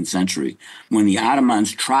mid-19th century when the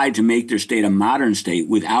Ottomans tried to make their state a modern state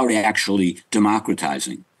without actually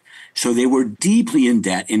democratizing. So they were deeply in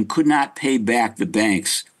debt and could not pay back the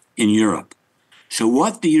banks in Europe. So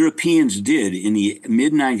what the Europeans did in the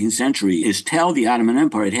mid-19th century is tell the Ottoman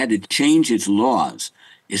Empire it had to change its laws,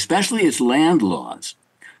 especially its land laws,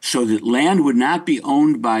 so that land would not be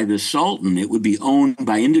owned by the Sultan. It would be owned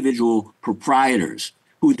by individual proprietors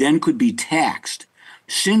who then could be taxed.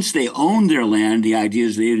 Since they owned their land, the idea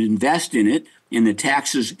is they would invest in it, and the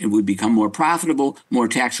taxes, it would become more profitable, more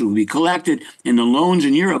taxes would be collected, and the loans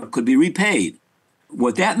in Europe could be repaid.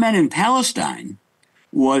 What that meant in Palestine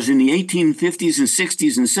was in the 1850s and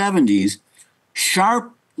 60s and 70s,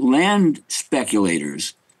 sharp land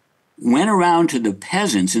speculators went around to the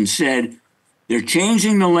peasants and said, they're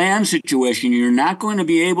changing the land situation. You're not going to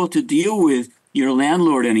be able to deal with your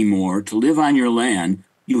landlord anymore to live on your land.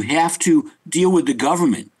 You have to deal with the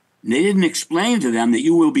government. And they didn't explain to them that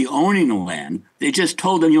you will be owning the land. They just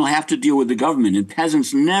told them you'll have to deal with the government. And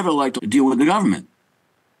peasants never like to deal with the government.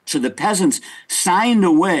 So the peasants signed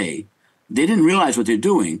away. They didn't realize what they're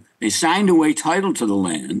doing. They signed away title to the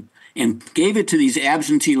land and gave it to these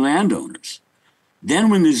absentee landowners. Then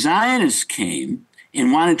when the Zionists came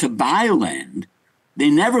and wanted to buy land, they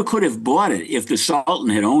never could have bought it if the Sultan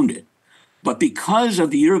had owned it. But because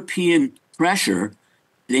of the European pressure,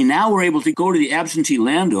 they now were able to go to the absentee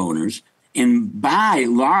landowners and buy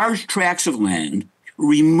large tracts of land,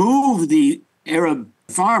 remove the Arab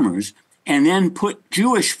farmers, and then put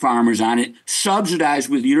Jewish farmers on it, subsidized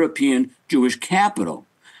with European Jewish capital.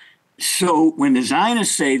 So when the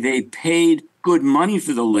Zionists say they paid good money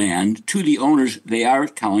for the land to the owners, they are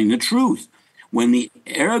telling the truth. When the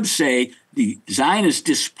Arabs say the Zionists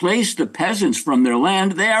displaced the peasants from their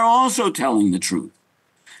land, they are also telling the truth.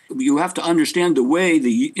 You have to understand the way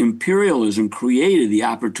the imperialism created the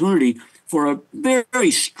opportunity for a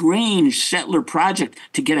very strange settler project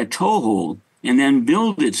to get a toehold and then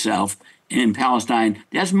build itself in Palestine.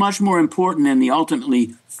 That's much more important than the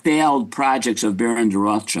ultimately failed projects of Baron de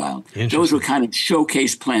Rothschild. Those were kind of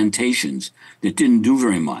showcase plantations that didn't do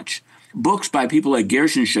very much. Books by people like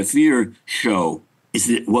Gershon Shafir show is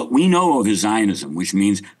that what we know of is Zionism, which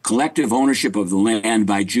means collective ownership of the land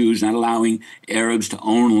by Jews, not allowing Arabs to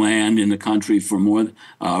own land in the country for more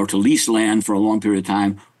or to lease land for a long period of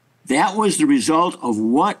time. That was the result of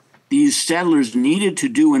what these settlers needed to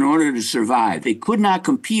do in order to survive. They could not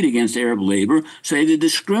compete against Arab labor, so they had to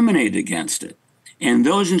discriminate against it. And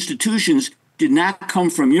those institutions did not come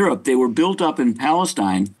from Europe. They were built up in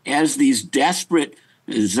Palestine as these desperate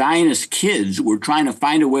Zionist kids were trying to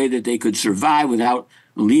find a way that they could survive without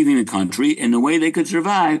leaving the country. And the way they could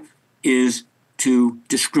survive is to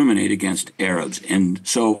discriminate against Arabs. And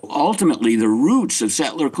so ultimately, the roots of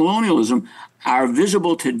settler colonialism are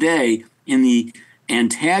visible today in the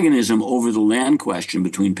antagonism over the land question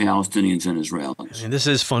between Palestinians and Israelis. And this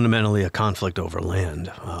is fundamentally a conflict over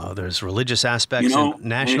land. There's religious aspects and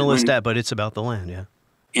nationalist, but it's about the land, yeah.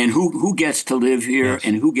 And who gets to live here, yes,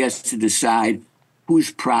 and who gets to decide whose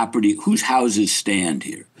property, whose houses stand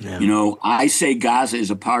here. Yeah. You know, I say Gaza is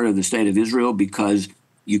a part of the state of Israel because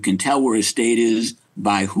you can tell where a state is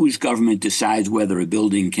by whose government decides whether a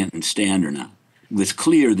building can stand or not. It was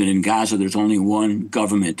clear that in Gaza there's only one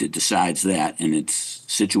government that decides that, and it's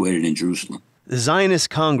situated in Jerusalem. The Zionist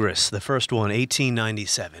Congress, the first one,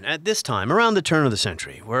 1897. At this time, around the turn of the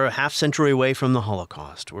century, we're a half century away from the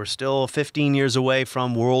Holocaust. We're still 15 years away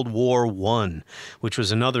from World War I, which was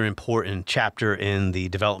another important chapter in the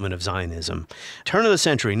development of Zionism. Turn of the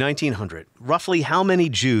century, 1900. Roughly how many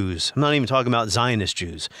Jews, I'm not even talking about Zionist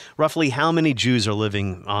Jews, roughly how many Jews are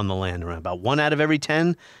living on the land? Around about 1 out of every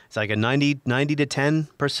 10? It's like a 90 to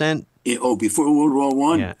 10%? Before World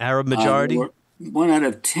War I? Yeah, Arab majority? 1 out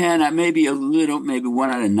of 10, maybe a little, maybe 1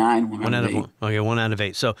 out of 9, 1 out of 8. Okay, 1 out of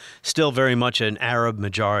 8. So still very much an Arab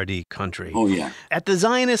majority country. Oh, yeah. At the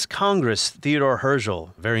Zionist Congress, Theodore Herzl,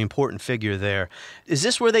 very important figure there, is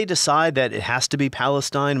this where they decide that it has to be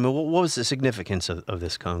Palestine? I mean, what was the significance of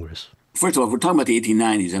this Congress? First of all, if we're talking about the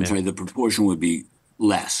 1890s, I'm sorry, the proportion would be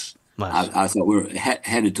less. I thought we were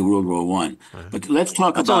headed to World War I. But let's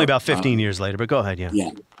talk about... That's only about 15 years later, but go ahead, yeah. Yeah.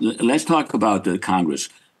 Let's talk about the Congress.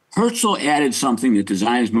 Herzl added something that the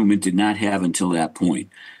Zionist movement did not have until that point.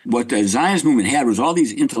 What the Zionist movement had was all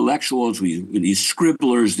these intellectuals, these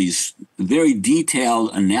scribblers, these very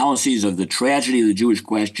detailed analyses of the tragedy of the Jewish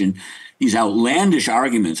question, these outlandish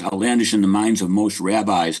arguments, outlandish in the minds of most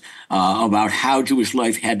rabbis, about how Jewish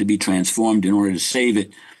life had to be transformed in order to save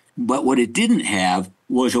it. But what it didn't have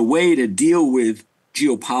was a way to deal with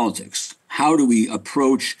geopolitics. How do we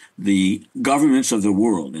approach the governments of the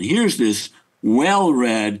world? And here's this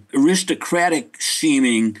well-read,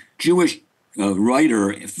 aristocratic-seeming Jewish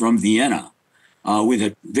writer from Vienna with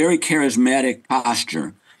a very charismatic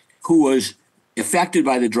posture who was affected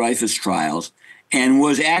by the Dreyfus trials and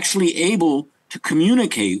was actually able to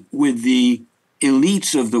communicate with the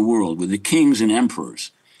elites of the world, with the kings and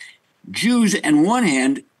emperors. Jews, on one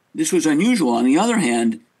hand, this was unusual. On the other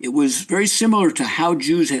hand, it was very similar to how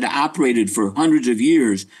Jews had operated for hundreds of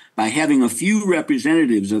years by having a few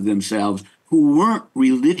representatives of themselves who weren't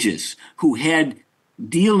religious, who had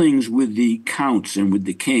dealings with the counts and with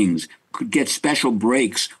the kings, could get special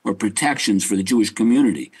breaks or protections for the Jewish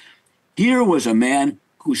community. Here was a man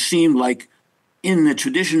who seemed like, in the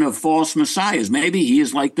tradition of false messiahs, maybe he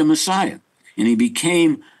is like the Messiah. And he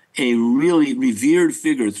became a really revered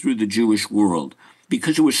figure through the Jewish world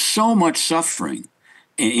because there was so much suffering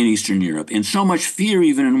in Eastern Europe and so much fear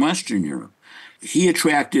even in Western Europe. He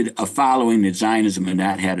attracted a following that Zionism had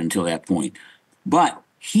not had until that point. But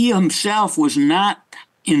he himself was not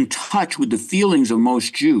in touch with the feelings of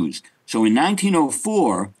most Jews. So in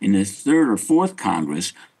 1904, in the third or fourth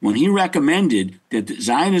Congress, when he recommended that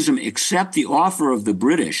Zionism accept the offer of the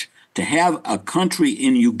British to have a country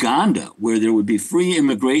in Uganda where there would be free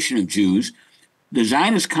immigration of Jews, the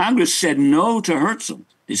Zionist Congress said no to Herzl.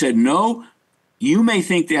 They said, no, you may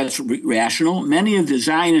think that's rational. Many of the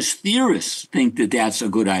Zionist theorists think that that's a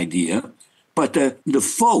good idea. But the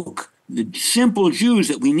folk, the simple Jews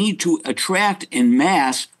that we need to attract en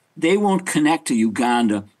masse, they won't connect to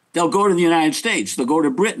Uganda. They'll go to the United States. They'll go to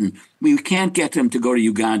Britain. We can't get them to go to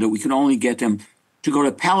Uganda. We can only get them to go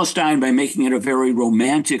to Palestine by making it a very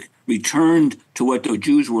romantic return to what the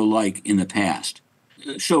Jews were like in the past.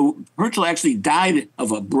 So Herzl actually died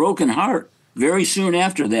of a broken heart very soon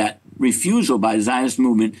after that refusal by the Zionist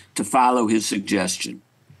movement to follow his suggestion.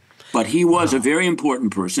 But he was a very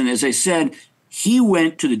important person. As I said, he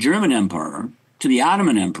went to the German Empire, to the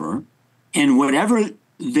Ottoman Emperor, and whatever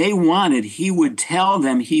they wanted, he would tell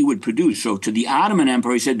them he would produce. So to the Ottoman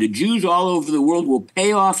Emperor, he said, the Jews all over the world will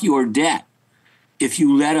pay off your debt if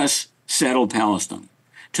you let us settle Palestine.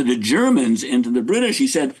 To the Germans and to the British, he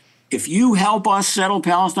said, if you help us settle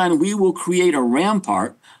Palestine, we will create a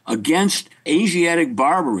rampart against Asiatic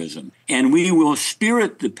barbarism, and we will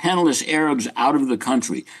spirit the penniless Arabs out of the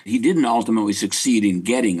country. He didn't ultimately succeed in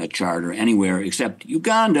getting a charter anywhere except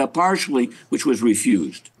Uganda, partially, which was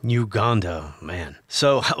refused. Uganda, man.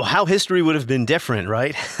 So how history would have been different,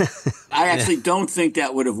 right? I actually don't think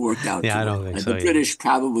that would have worked out. Yeah, I don't think so. The British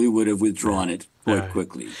probably would have withdrawn it quite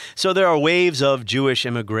quickly. So there are waves of Jewish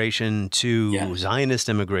immigration to Zionist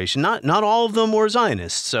immigration. Not all of them were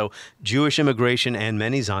Zionists. So Jewish immigration and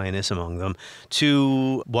many Zionists among them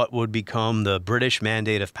to what would become the British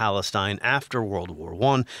Mandate of Palestine after World War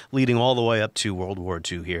I, leading all the way up to World War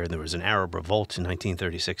II here. There was an Arab revolt in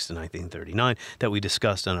 1936 to 1939 that we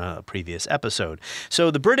discussed on a previous episode. So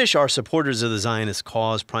the British are supporters of the Zionist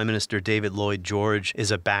cause. Prime Minister David Lloyd George is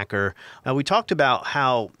a backer. We talked about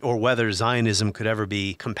how or whether Zionism could ever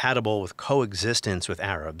be compatible with coexistence with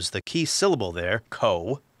Arabs. The key syllable there,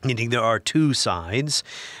 co, meaning there are two sides.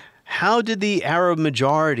 How did the Arab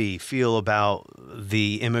majority feel about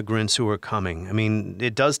the immigrants who were coming? I mean,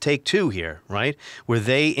 it does take two here, right? Were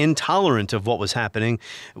they intolerant of what was happening?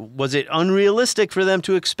 Was it unrealistic for them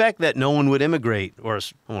to expect that no one would immigrate, or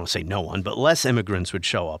I want to say no one, but less immigrants would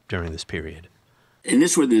show up during this period? And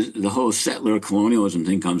this is where the whole settler colonialism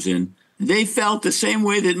thing comes in. They felt the same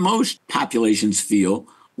way that most populations feel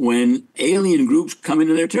when alien groups come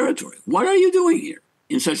into their territory. What are you doing here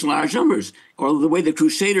in such large numbers? Or the way the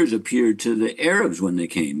Crusaders appeared to the Arabs when they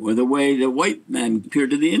came, or the way the white men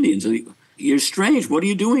appeared to the Indians. You're strange. What are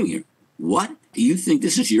you doing here? What? Do you think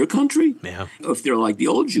this is your country? Yeah. If they're like the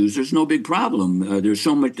old Jews, there's no big problem.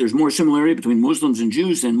 There's more similarity between Muslims and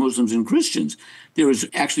Jews than Muslims and Christians. There was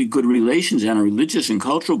actually good relations on a religious and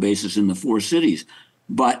cultural basis in the four cities.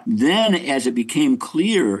 But then as it became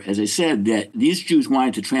clear, as I said, that these Jews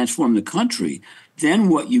wanted to transform the country, then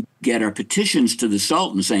what you get are petitions to the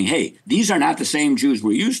Sultan saying, hey, these are not the same Jews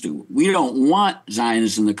we're used to. We don't want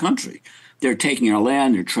Zionists in the country. They're taking our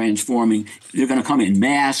land, they're transforming, they're going to come in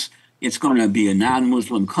mass, it's going to be a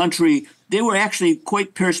non-Muslim country. They were actually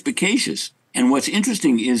quite perspicacious. And what's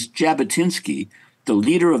interesting is Jabotinsky, the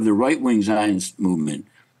leader of the right-wing Zionist movement,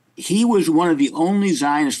 he was one of the only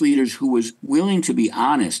Zionist leaders who was willing to be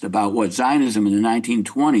honest about what Zionism in the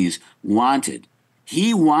 1920s wanted.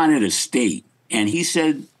 He wanted a state. And he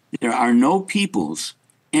said, there are no peoples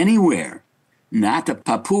anywhere, not the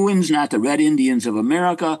Papuans, not the Red Indians of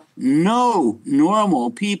America, no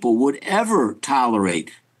normal people would ever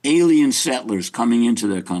tolerate alien settlers coming into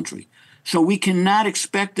their country. So we cannot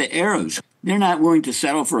expect the Arabs. They're not willing to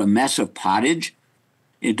settle for a mess of pottage.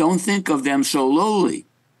 And don't think of them so lowly.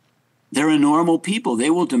 They're a normal people. They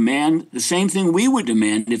will demand the same thing we would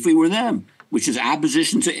demand if we were them, which is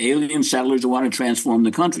opposition to alien settlers who want to transform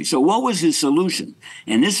the country. So what was his solution?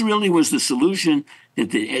 And this really was the solution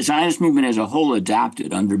that the Zionist movement as a whole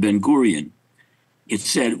adopted under Ben-Gurion. It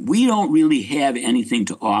said, we don't really have anything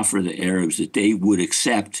to offer the Arabs that they would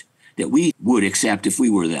accept, that we would accept if we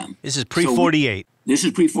were them. This is pre-48. This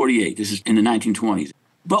is pre-48. This is in the 1920s.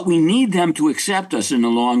 But we need them to accept us in the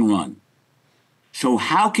long run. So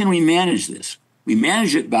how can we manage this? We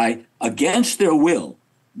manage it by, against their will,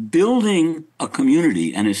 building a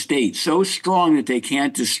community and a state so strong that they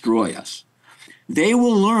can't destroy us. They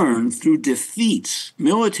will learn through defeats,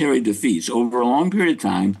 military defeats over a long period of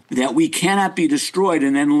time, that we cannot be destroyed.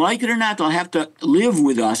 And then, like it or not, they'll have to live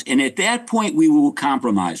with us. And at that point, we will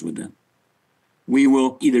compromise with them. We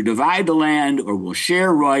will either divide the land or we'll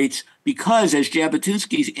share rights because, as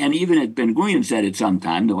Jabotinsky and even Ben-Gurion said at some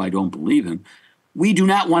time, though I don't believe him, we do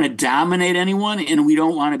not want to dominate anyone and we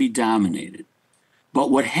don't want to be dominated.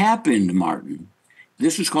 But what happened, Martin,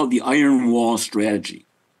 this was called the Iron Wall strategy.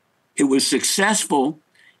 It was successful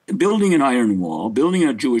building an iron wall, building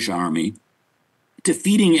a Jewish army,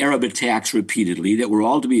 defeating Arab attacks repeatedly that were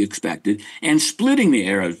all to be expected, and splitting the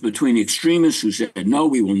Arabs between extremists who said, no,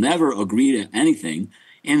 we will never agree to anything,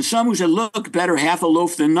 and some who said, look, better half a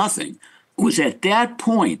loaf than nothing. It was at that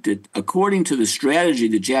point that, according to the strategy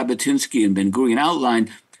that Jabotinsky and Ben-Gurion outlined,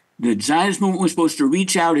 the Zionist movement was supposed to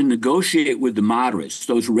reach out and negotiate with the moderates,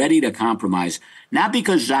 those ready to compromise, not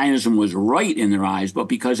because Zionism was right in their eyes, but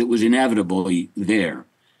because it was inevitably there.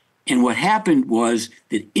 And what happened was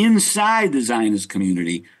that inside the Zionist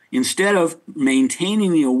community, instead of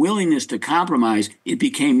maintaining the willingness to compromise, it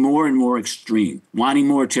became more and more extreme, wanting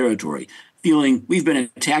more territory, feeling we've been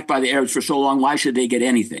attacked by the Arabs for so long, why should they get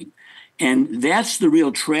anything? And that's the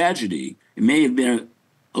real tragedy. It may have been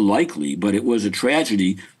likely, but it was a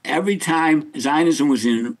tragedy. Every time Zionism was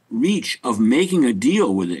in reach of making a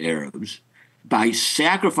deal with the Arabs, by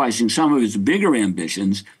sacrificing some of its bigger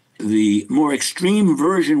ambitions, the more extreme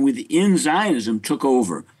version within Zionism took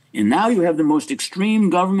over. And now you have the most extreme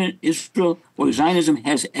government Israel or Zionism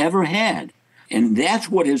has ever had. And that's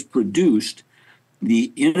what has produced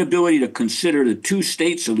the inability to consider the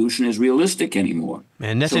two-state solution as realistic anymore.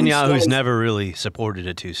 And Netanyahu's never really supported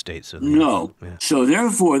a two-state solution. No. Yeah. So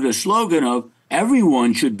therefore, the slogan of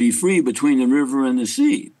everyone should be free between the river and the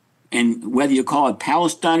sea, and whether you call it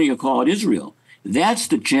Palestine or you call it Israel, that's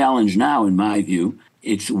the challenge now, in my view.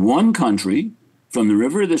 It's one country from the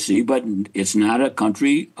river to the sea, but it's not a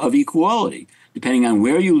country of equality. Depending on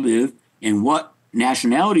where you live and what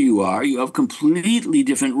nationality you are, you have completely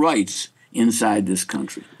different rights inside this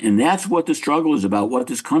country. And that's what the struggle is about, what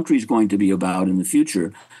this country is going to be about in the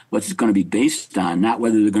future, what's it going to be based on, not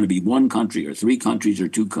whether they're going to be one country or three countries or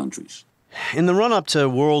two countries. In the run-up to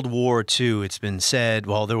World War II, it's been said,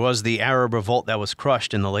 well, there was the Arab revolt that was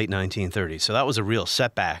crushed in the late 1930s. So that was a real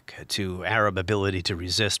setback to Arab ability to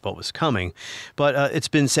resist what was coming. But it's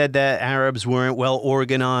been said that Arabs weren't well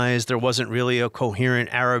organized. There wasn't really a coherent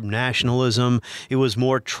Arab nationalism. It was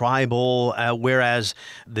more tribal, whereas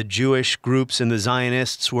the Jewish groups and the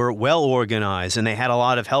Zionists were well organized, and they had a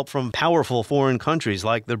lot of help from powerful foreign countries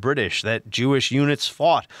like the British, that Jewish units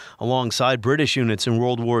fought alongside British units in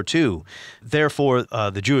World War II. Therefore,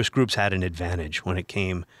 the Jewish groups had an advantage when it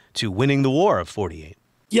came to winning the war of 48.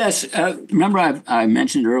 Yes. Remember, I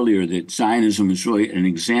mentioned earlier that Zionism is really an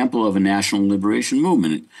example of a national liberation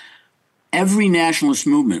movement. Every nationalist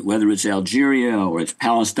movement, whether it's Algeria or it's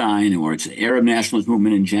Palestine or it's the Arab nationalist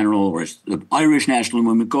movement in general or it's the Irish national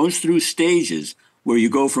movement, goes through stages where you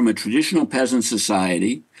go from a traditional peasant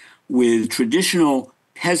society with traditional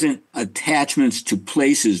peasant attachments to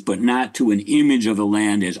places, but not to an image of the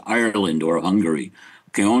land as Ireland or Hungary,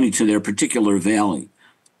 okay, only to their particular valley.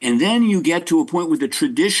 And then you get to a point where the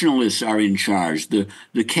traditionalists are in charge. The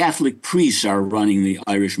Catholic priests are running the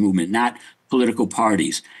Irish movement, not political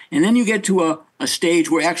parties. And then you get to a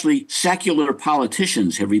stage where actually secular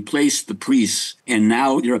politicians have replaced the priests, and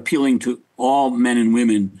now they're appealing to all men and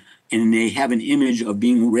women, and they have an image of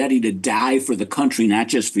being ready to die for the country, not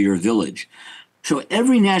just for your village. So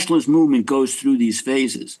every nationalist movement goes through these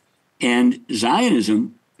phases. And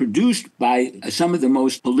Zionism, produced by some of the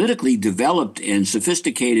most politically developed and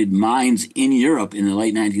sophisticated minds in Europe in the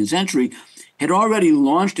late 19th century, had already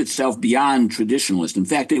launched itself beyond traditionalists. In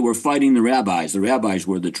fact, they were fighting the rabbis. The rabbis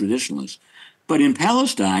were the traditionalists. But in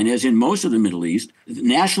Palestine, as in most of the Middle East,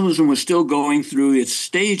 nationalism was still going through its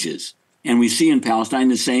stages. And we see in Palestine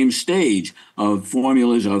the same stage of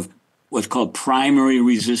formulas of what's called primary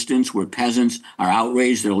resistance, where peasants are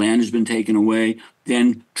outraged, their land has been taken away.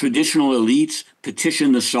 Then traditional elites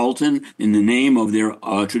petition the Sultan in the name of their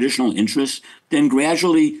traditional interests. Then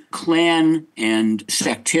gradually clan and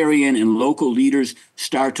sectarian and local leaders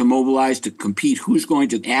start to mobilize to compete who's going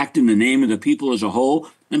to act in the name of the people as a whole,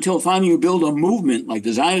 until finally you build a movement like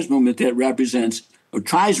the Zionist movement that represents or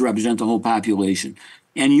tries to represent the whole population.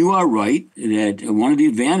 And you are right that one of the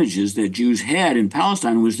advantages that Jews had in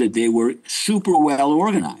Palestine was that they were super well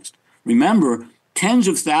organized. Remember, tens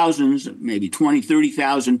of thousands, maybe 20,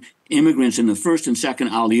 30,000 immigrants in the first and second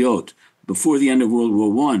Aliyot before the end of World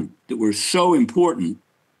War I that were so important.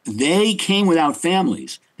 They came without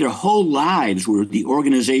families. Their whole lives were the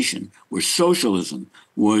organization, were socialism,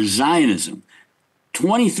 was Zionism.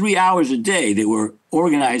 23 hours a day they were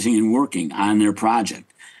organizing and working on their project.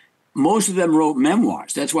 Most of them wrote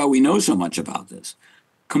memoirs. That's why we know so much about this.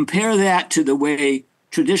 Compare that to the way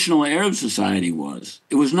traditional Arab society was.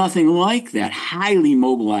 It was nothing like that. Highly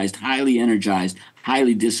mobilized, highly energized,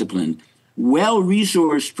 highly disciplined,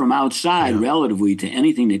 well-resourced from outside relatively to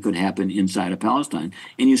anything that could happen inside of Palestine.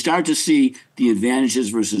 And you start to see the advantages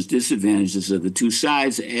versus disadvantages of the two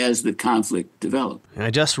sides as the conflict developed.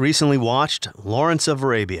 I just recently watched Lawrence of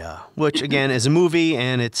Arabia, which again is a movie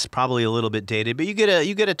and it's probably a little bit dated, but you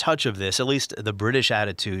get a touch of this, at least the British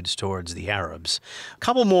attitudes towards the Arabs. A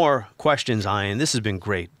couple more questions, Ian. This has been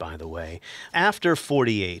great, by the way. After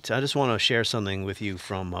 48, I just want to share something with you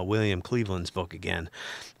from William Cleveland's book again.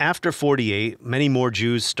 After 48, many more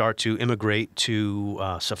Jews start to immigrate to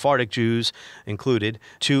Sephardic Jews included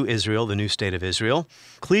to Israel, the new state of Israel.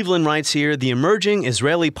 Cleveland writes here, the emerging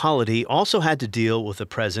Israeli polity also had to deal with the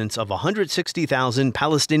presence of 160,000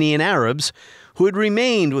 Palestinian Arabs who had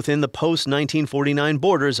remained within the post-1949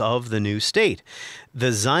 borders of the new state.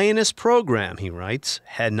 The Zionist program, he writes,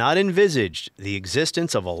 had not envisaged the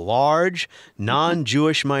existence of a large,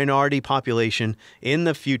 non-Jewish minority population in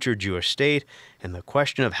the future Jewish state, and the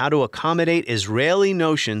question of how to accommodate Israeli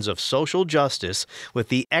notions of social justice with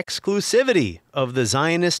the exclusivity of the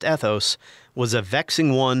Zionist ethos was a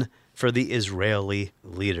vexing one for the Israeli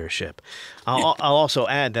leadership. I'll also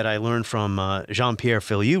add that I learned from Jean-Pierre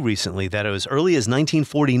Filiu recently that as early as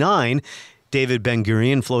 1949, David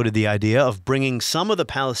Ben-Gurion floated the idea of bringing some of the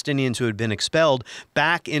Palestinians who had been expelled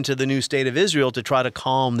back into the new state of Israel to try to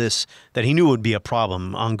calm this, that he knew would be a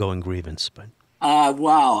problem, ongoing grievance. But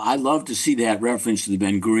wow, I'd love to see that reference to the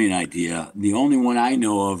Ben-Gurion idea. The only one I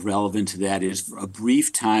know of relevant to that is for a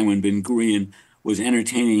brief time when Ben-Gurion was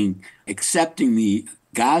accepting the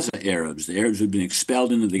Gaza Arabs, the Arabs who had been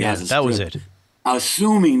expelled into the Gaza Strip. That was it.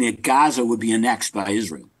 Assuming that Gaza would be annexed by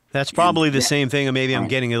Israel. That's probably the same thing, and maybe I'm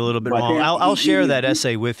getting it a little bit wrong. I'll share that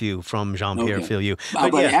essay with you from Jean-Pierre Filiu.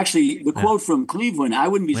 But actually, the quote from Cleveland, I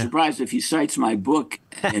wouldn't be surprised if he cites my book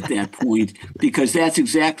at that point, because that's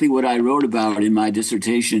exactly what I wrote about in my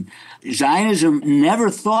dissertation. Zionism never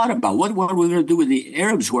thought about what are we going to do with the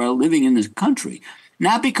Arabs who are living in this country.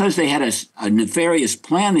 Not because they had a nefarious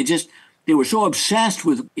plan. They were so obsessed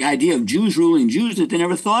with the idea of Jews ruling Jews that they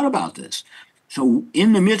never thought about this. So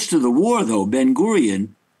in the midst of the war, though, Ben-Gurion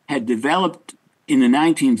had developed in the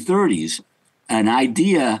 1930s an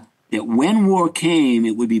idea that when war came,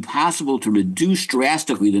 it would be possible to reduce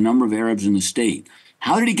drastically the number of Arabs in the state.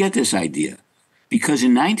 How did he get this idea? Because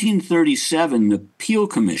in 1937, the Peel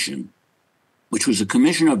Commission, which was a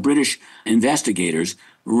commission of British investigators,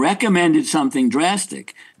 recommended something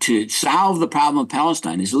drastic to solve the problem of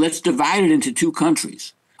Palestine. Is let's divide it into two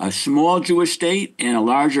countries, a small Jewish state and a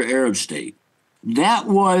larger Arab state. That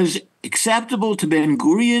was acceptable to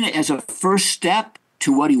Ben-Gurion as a first step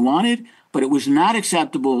to what he wanted, but it was not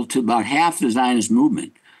acceptable to about half the Zionist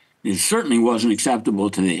movement. It certainly wasn't acceptable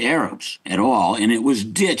to the Arabs at all, and it was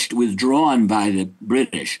withdrawn by the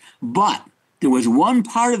British. But there was one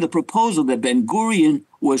part of the proposal that Ben-Gurion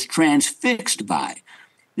was transfixed by.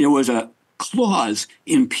 There was a clause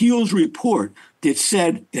in Peel's report that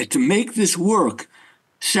said that to make this work,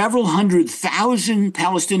 several 100,000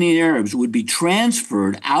 Palestinian Arabs would be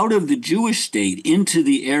transferred out of the Jewish state into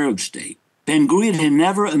the Arab state. Ben-Gurion had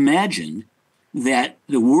never imagined that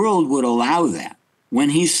the world would allow that.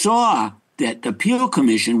 When he saw that the Peel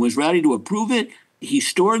Commission was ready to approve it, he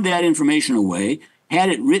stored that information away, had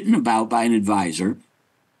it written about by an advisor,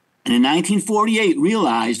 and in 1948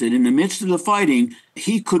 realized that in the midst of the fighting,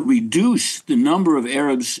 he could reduce the number of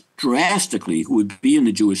Arabs drastically who would be in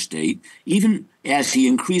the Jewish state, even as he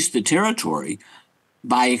increased the territory,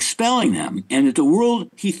 by expelling them, and that the world,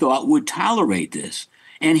 he thought, would tolerate this.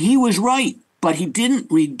 And he was right, but he didn't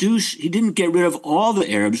get rid of all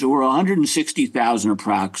the Arabs. There were 160,000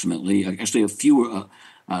 approximately, actually a few,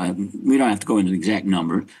 we don't have to go into the exact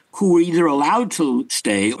number, who were either allowed to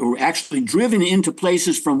stay or actually driven into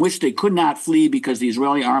places from which they could not flee because the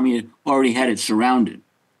Israeli army already had it surrounded.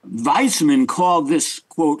 Weizmann called this,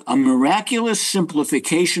 quote, a miraculous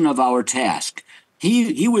simplification of our task.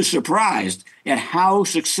 He was surprised at how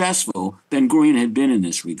successful Ben-Gurion had been in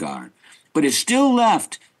this regard. But it still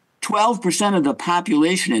left 12% of the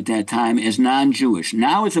population at that time as non-Jewish.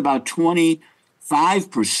 Now it's about 25%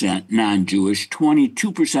 non-Jewish,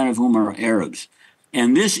 22% of whom are Arabs.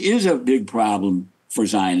 And this is a big problem for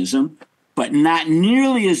Zionism, but not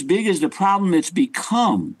nearly as big as the problem it's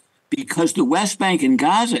become, because the West Bank and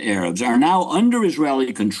Gaza Arabs are now under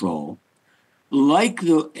Israeli control, like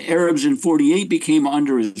the Arabs in 48 became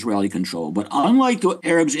under Israeli control. But unlike the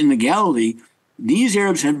Arabs in the Galilee, these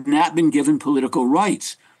Arabs have not been given political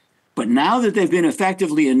rights. But now that they've been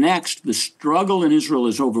effectively annexed, the struggle in Israel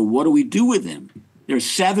is over. What do we do with them? There's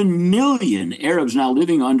 7 million Arabs now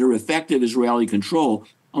living under effective Israeli control,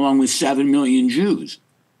 along with 7 million Jews.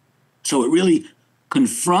 So it really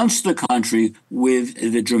confronts the country with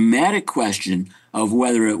the dramatic question of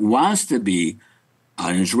whether it wants to be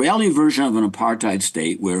an Israeli version of an apartheid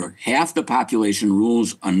state where half the population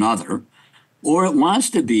rules another, or it wants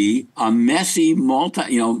to be a messy,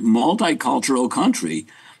 multicultural country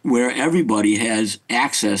where everybody has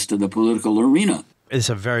access to the political arena. It's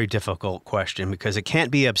a very difficult question because it can't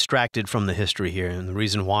be abstracted from the history here, and the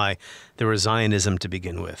reason why there was Zionism to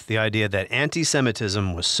begin with. The idea that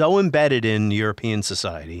anti-Semitism was so embedded in European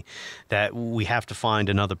society that we have to find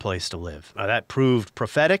another place to live. That proved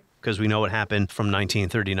prophetic because we know what happened from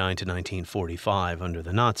 1939 to 1945 under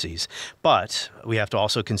the Nazis. But we have to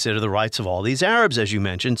also consider the rights of all these Arabs, as you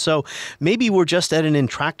mentioned. So maybe we're just at an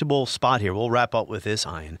intractable spot here. We'll wrap up with this,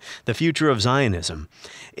 Ian. The future of Zionism.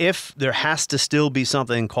 If there has to still be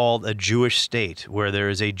something called a Jewish state where there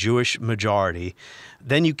is a Jewish majority,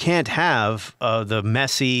 then you can't have the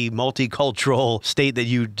messy, multicultural state that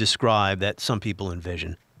you describe that some people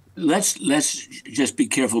envision. Let's just be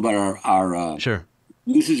careful about our sure.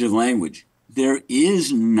 usage of language. There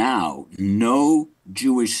is now no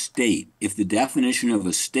Jewish state if the definition of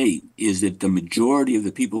a state is that the majority of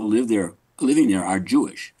the people living there are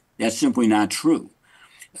Jewish. That's simply not true.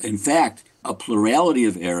 In fact, a plurality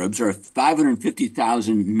of Arabs, there are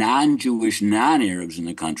 550,000 non-Jewish non-Arabs in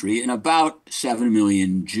the country and about 7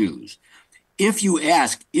 million Jews. If you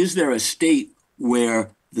ask, is there a state where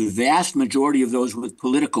the vast majority of those with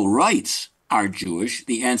political rights are Jewish,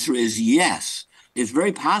 the answer is yes. It's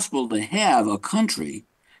very possible to have a country,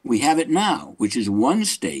 we have it now, which is one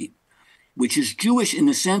state, which is Jewish in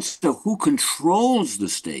the sense of who controls the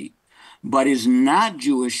state, but is not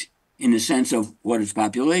Jewish in the sense of what its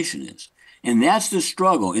population is. And that's the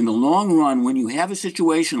struggle. In the long run, when you have a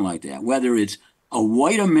situation like that, whether it's a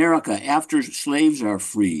white America after slaves are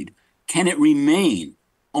freed, can it remain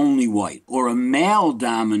only white? Or a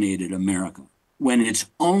male-dominated America, when it's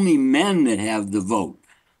only men that have the vote?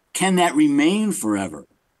 Can that remain forever?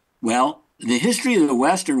 Well, the history of the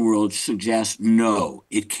Western world suggests no,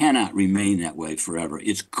 it cannot remain that way forever.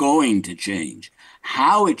 It's going to change.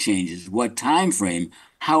 How it changes, what time frame,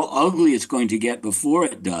 how ugly it's going to get before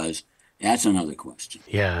it does, that's another question.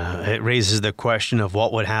 Yeah, it raises the question of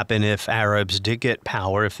what would happen if Arabs did get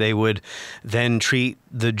power, if they would then treat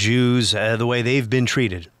the Jews the way they've been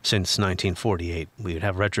treated since 1948. We would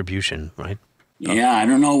have retribution, right? Yeah, I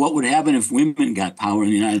don't know what would happen if women got power in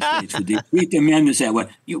the United States. Would they treat the men the same way?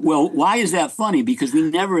 Well, why is that funny? Because we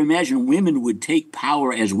never imagined women would take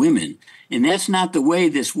power as women. And that's not the way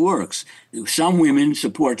this works. Some women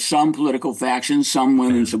support some political factions, some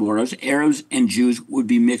women support others. Arabs and Jews would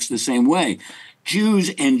be mixed the same way. Jews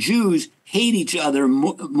and Jews hate each other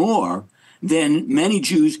more than many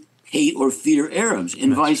Jews hate or fear Arabs,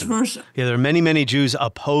 and vice versa. Yeah, there are many, many Jews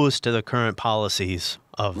opposed to the current policies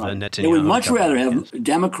of Netanyahu. They would much rather have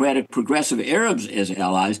democratic, progressive Arabs as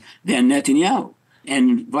allies than Netanyahu,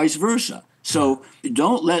 and vice versa. So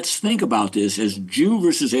let's think about this as Jew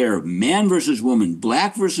versus Arab, man versus woman,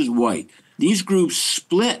 black versus white. These groups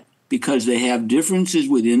split because they have differences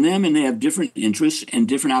within them and they have different interests and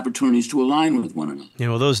different opportunities to align with one another. Yeah,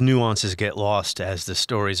 well, those nuances get lost as the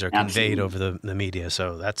stories are conveyed over the media.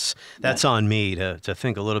 So that's on me to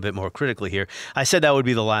think a little bit more critically here. I said that would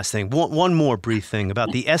be the last thing. One more brief thing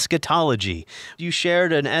about the eschatology. You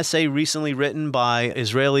shared an essay recently written by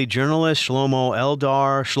Israeli journalist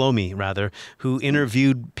Shlomi, who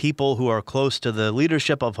interviewed people who are close to the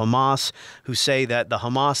leadership of Hamas, who say that the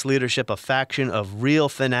Hamas leadership, a faction of real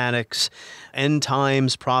fanatics, end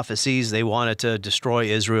times prophecies. They wanted to destroy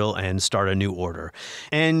Israel and start a new order.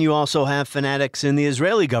 And you also have fanatics in the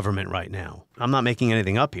Israeli government right now. I'm not making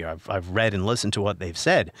anything up here. I've read and listened to what they've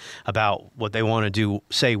said about what they want to do,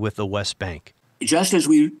 say, with the West Bank. Just as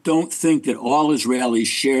we don't think that all Israelis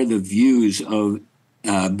share the views of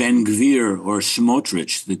Ben Gvir or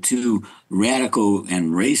Smotrich, the two radical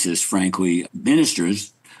and racist, frankly,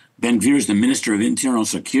 ministers. Ben Gvir is the Minister of Internal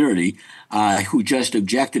Security, who just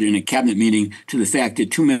objected in a cabinet meeting to the fact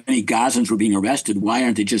that too many Gazans were being arrested. Why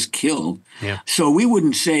aren't they just killed? Yeah. So we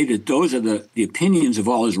wouldn't say that those are the opinions of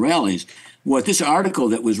all Israelis. What this article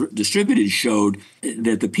that was distributed showed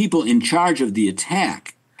that the people in charge of the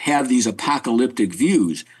attack have these apocalyptic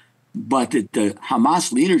views, but that the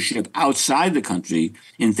Hamas leadership outside the country,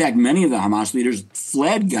 in fact, many of the Hamas leaders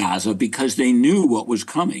fled Gaza because they knew what was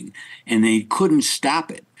coming and they couldn't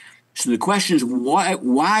stop it. So the question is,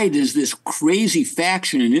 why does this crazy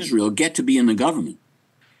faction in Israel get to be in the government?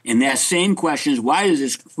 And that same question is, why does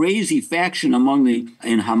this crazy faction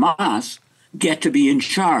in Hamas get to be in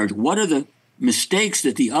charge? What are the mistakes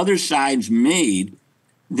that the other sides made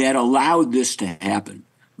that allowed this to happen?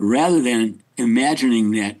 Rather than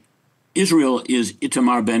imagining that Israel is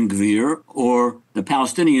Itamar Ben-Gvir or the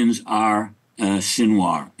Palestinians are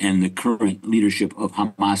Sinwar and the current leadership of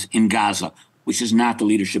Hamas in Gaza, which is not the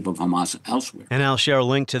leadership of Hamas elsewhere. And I'll share a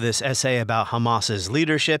link to this essay about Hamas's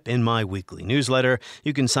leadership in my weekly newsletter.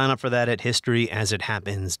 You can sign up for that at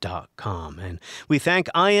historyasithappens.com. And we thank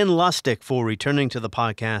Ian Lustick for returning to the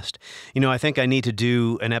podcast. You know, I think I need to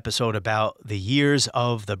do an episode about the years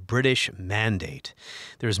of the British Mandate.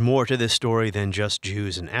 There's more to this story than just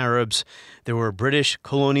Jews and Arabs. There were British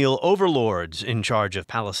colonial overlords in charge of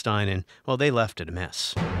Palestine, and, well, they left it a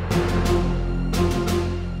mess.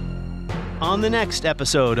 On the next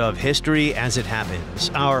episode of History as It Happens,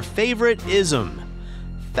 our favorite ism,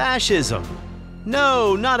 fascism.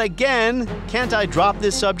 No, not again. Can't I drop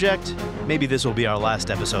this subject? Maybe this will be our last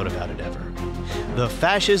episode about it ever. The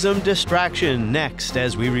Fascism Distraction next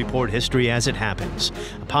as we report History as It Happens,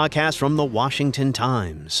 a podcast from the Washington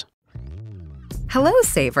Times. Hello,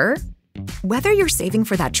 Saver. Whether you're saving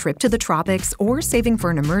for that trip to the tropics or saving for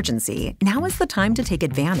an emergency, now is the time to take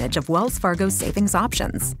advantage of Wells Fargo's savings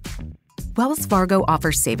options. Wells Fargo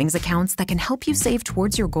offers savings accounts that can help you save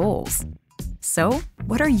towards your goals. So,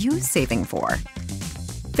 what are you saving for?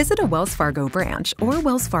 Visit a Wells Fargo branch or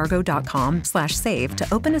wellsfargo.com/save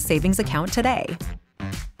to open a savings account today.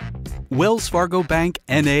 Wells Fargo Bank,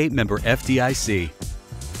 N.A., member FDIC.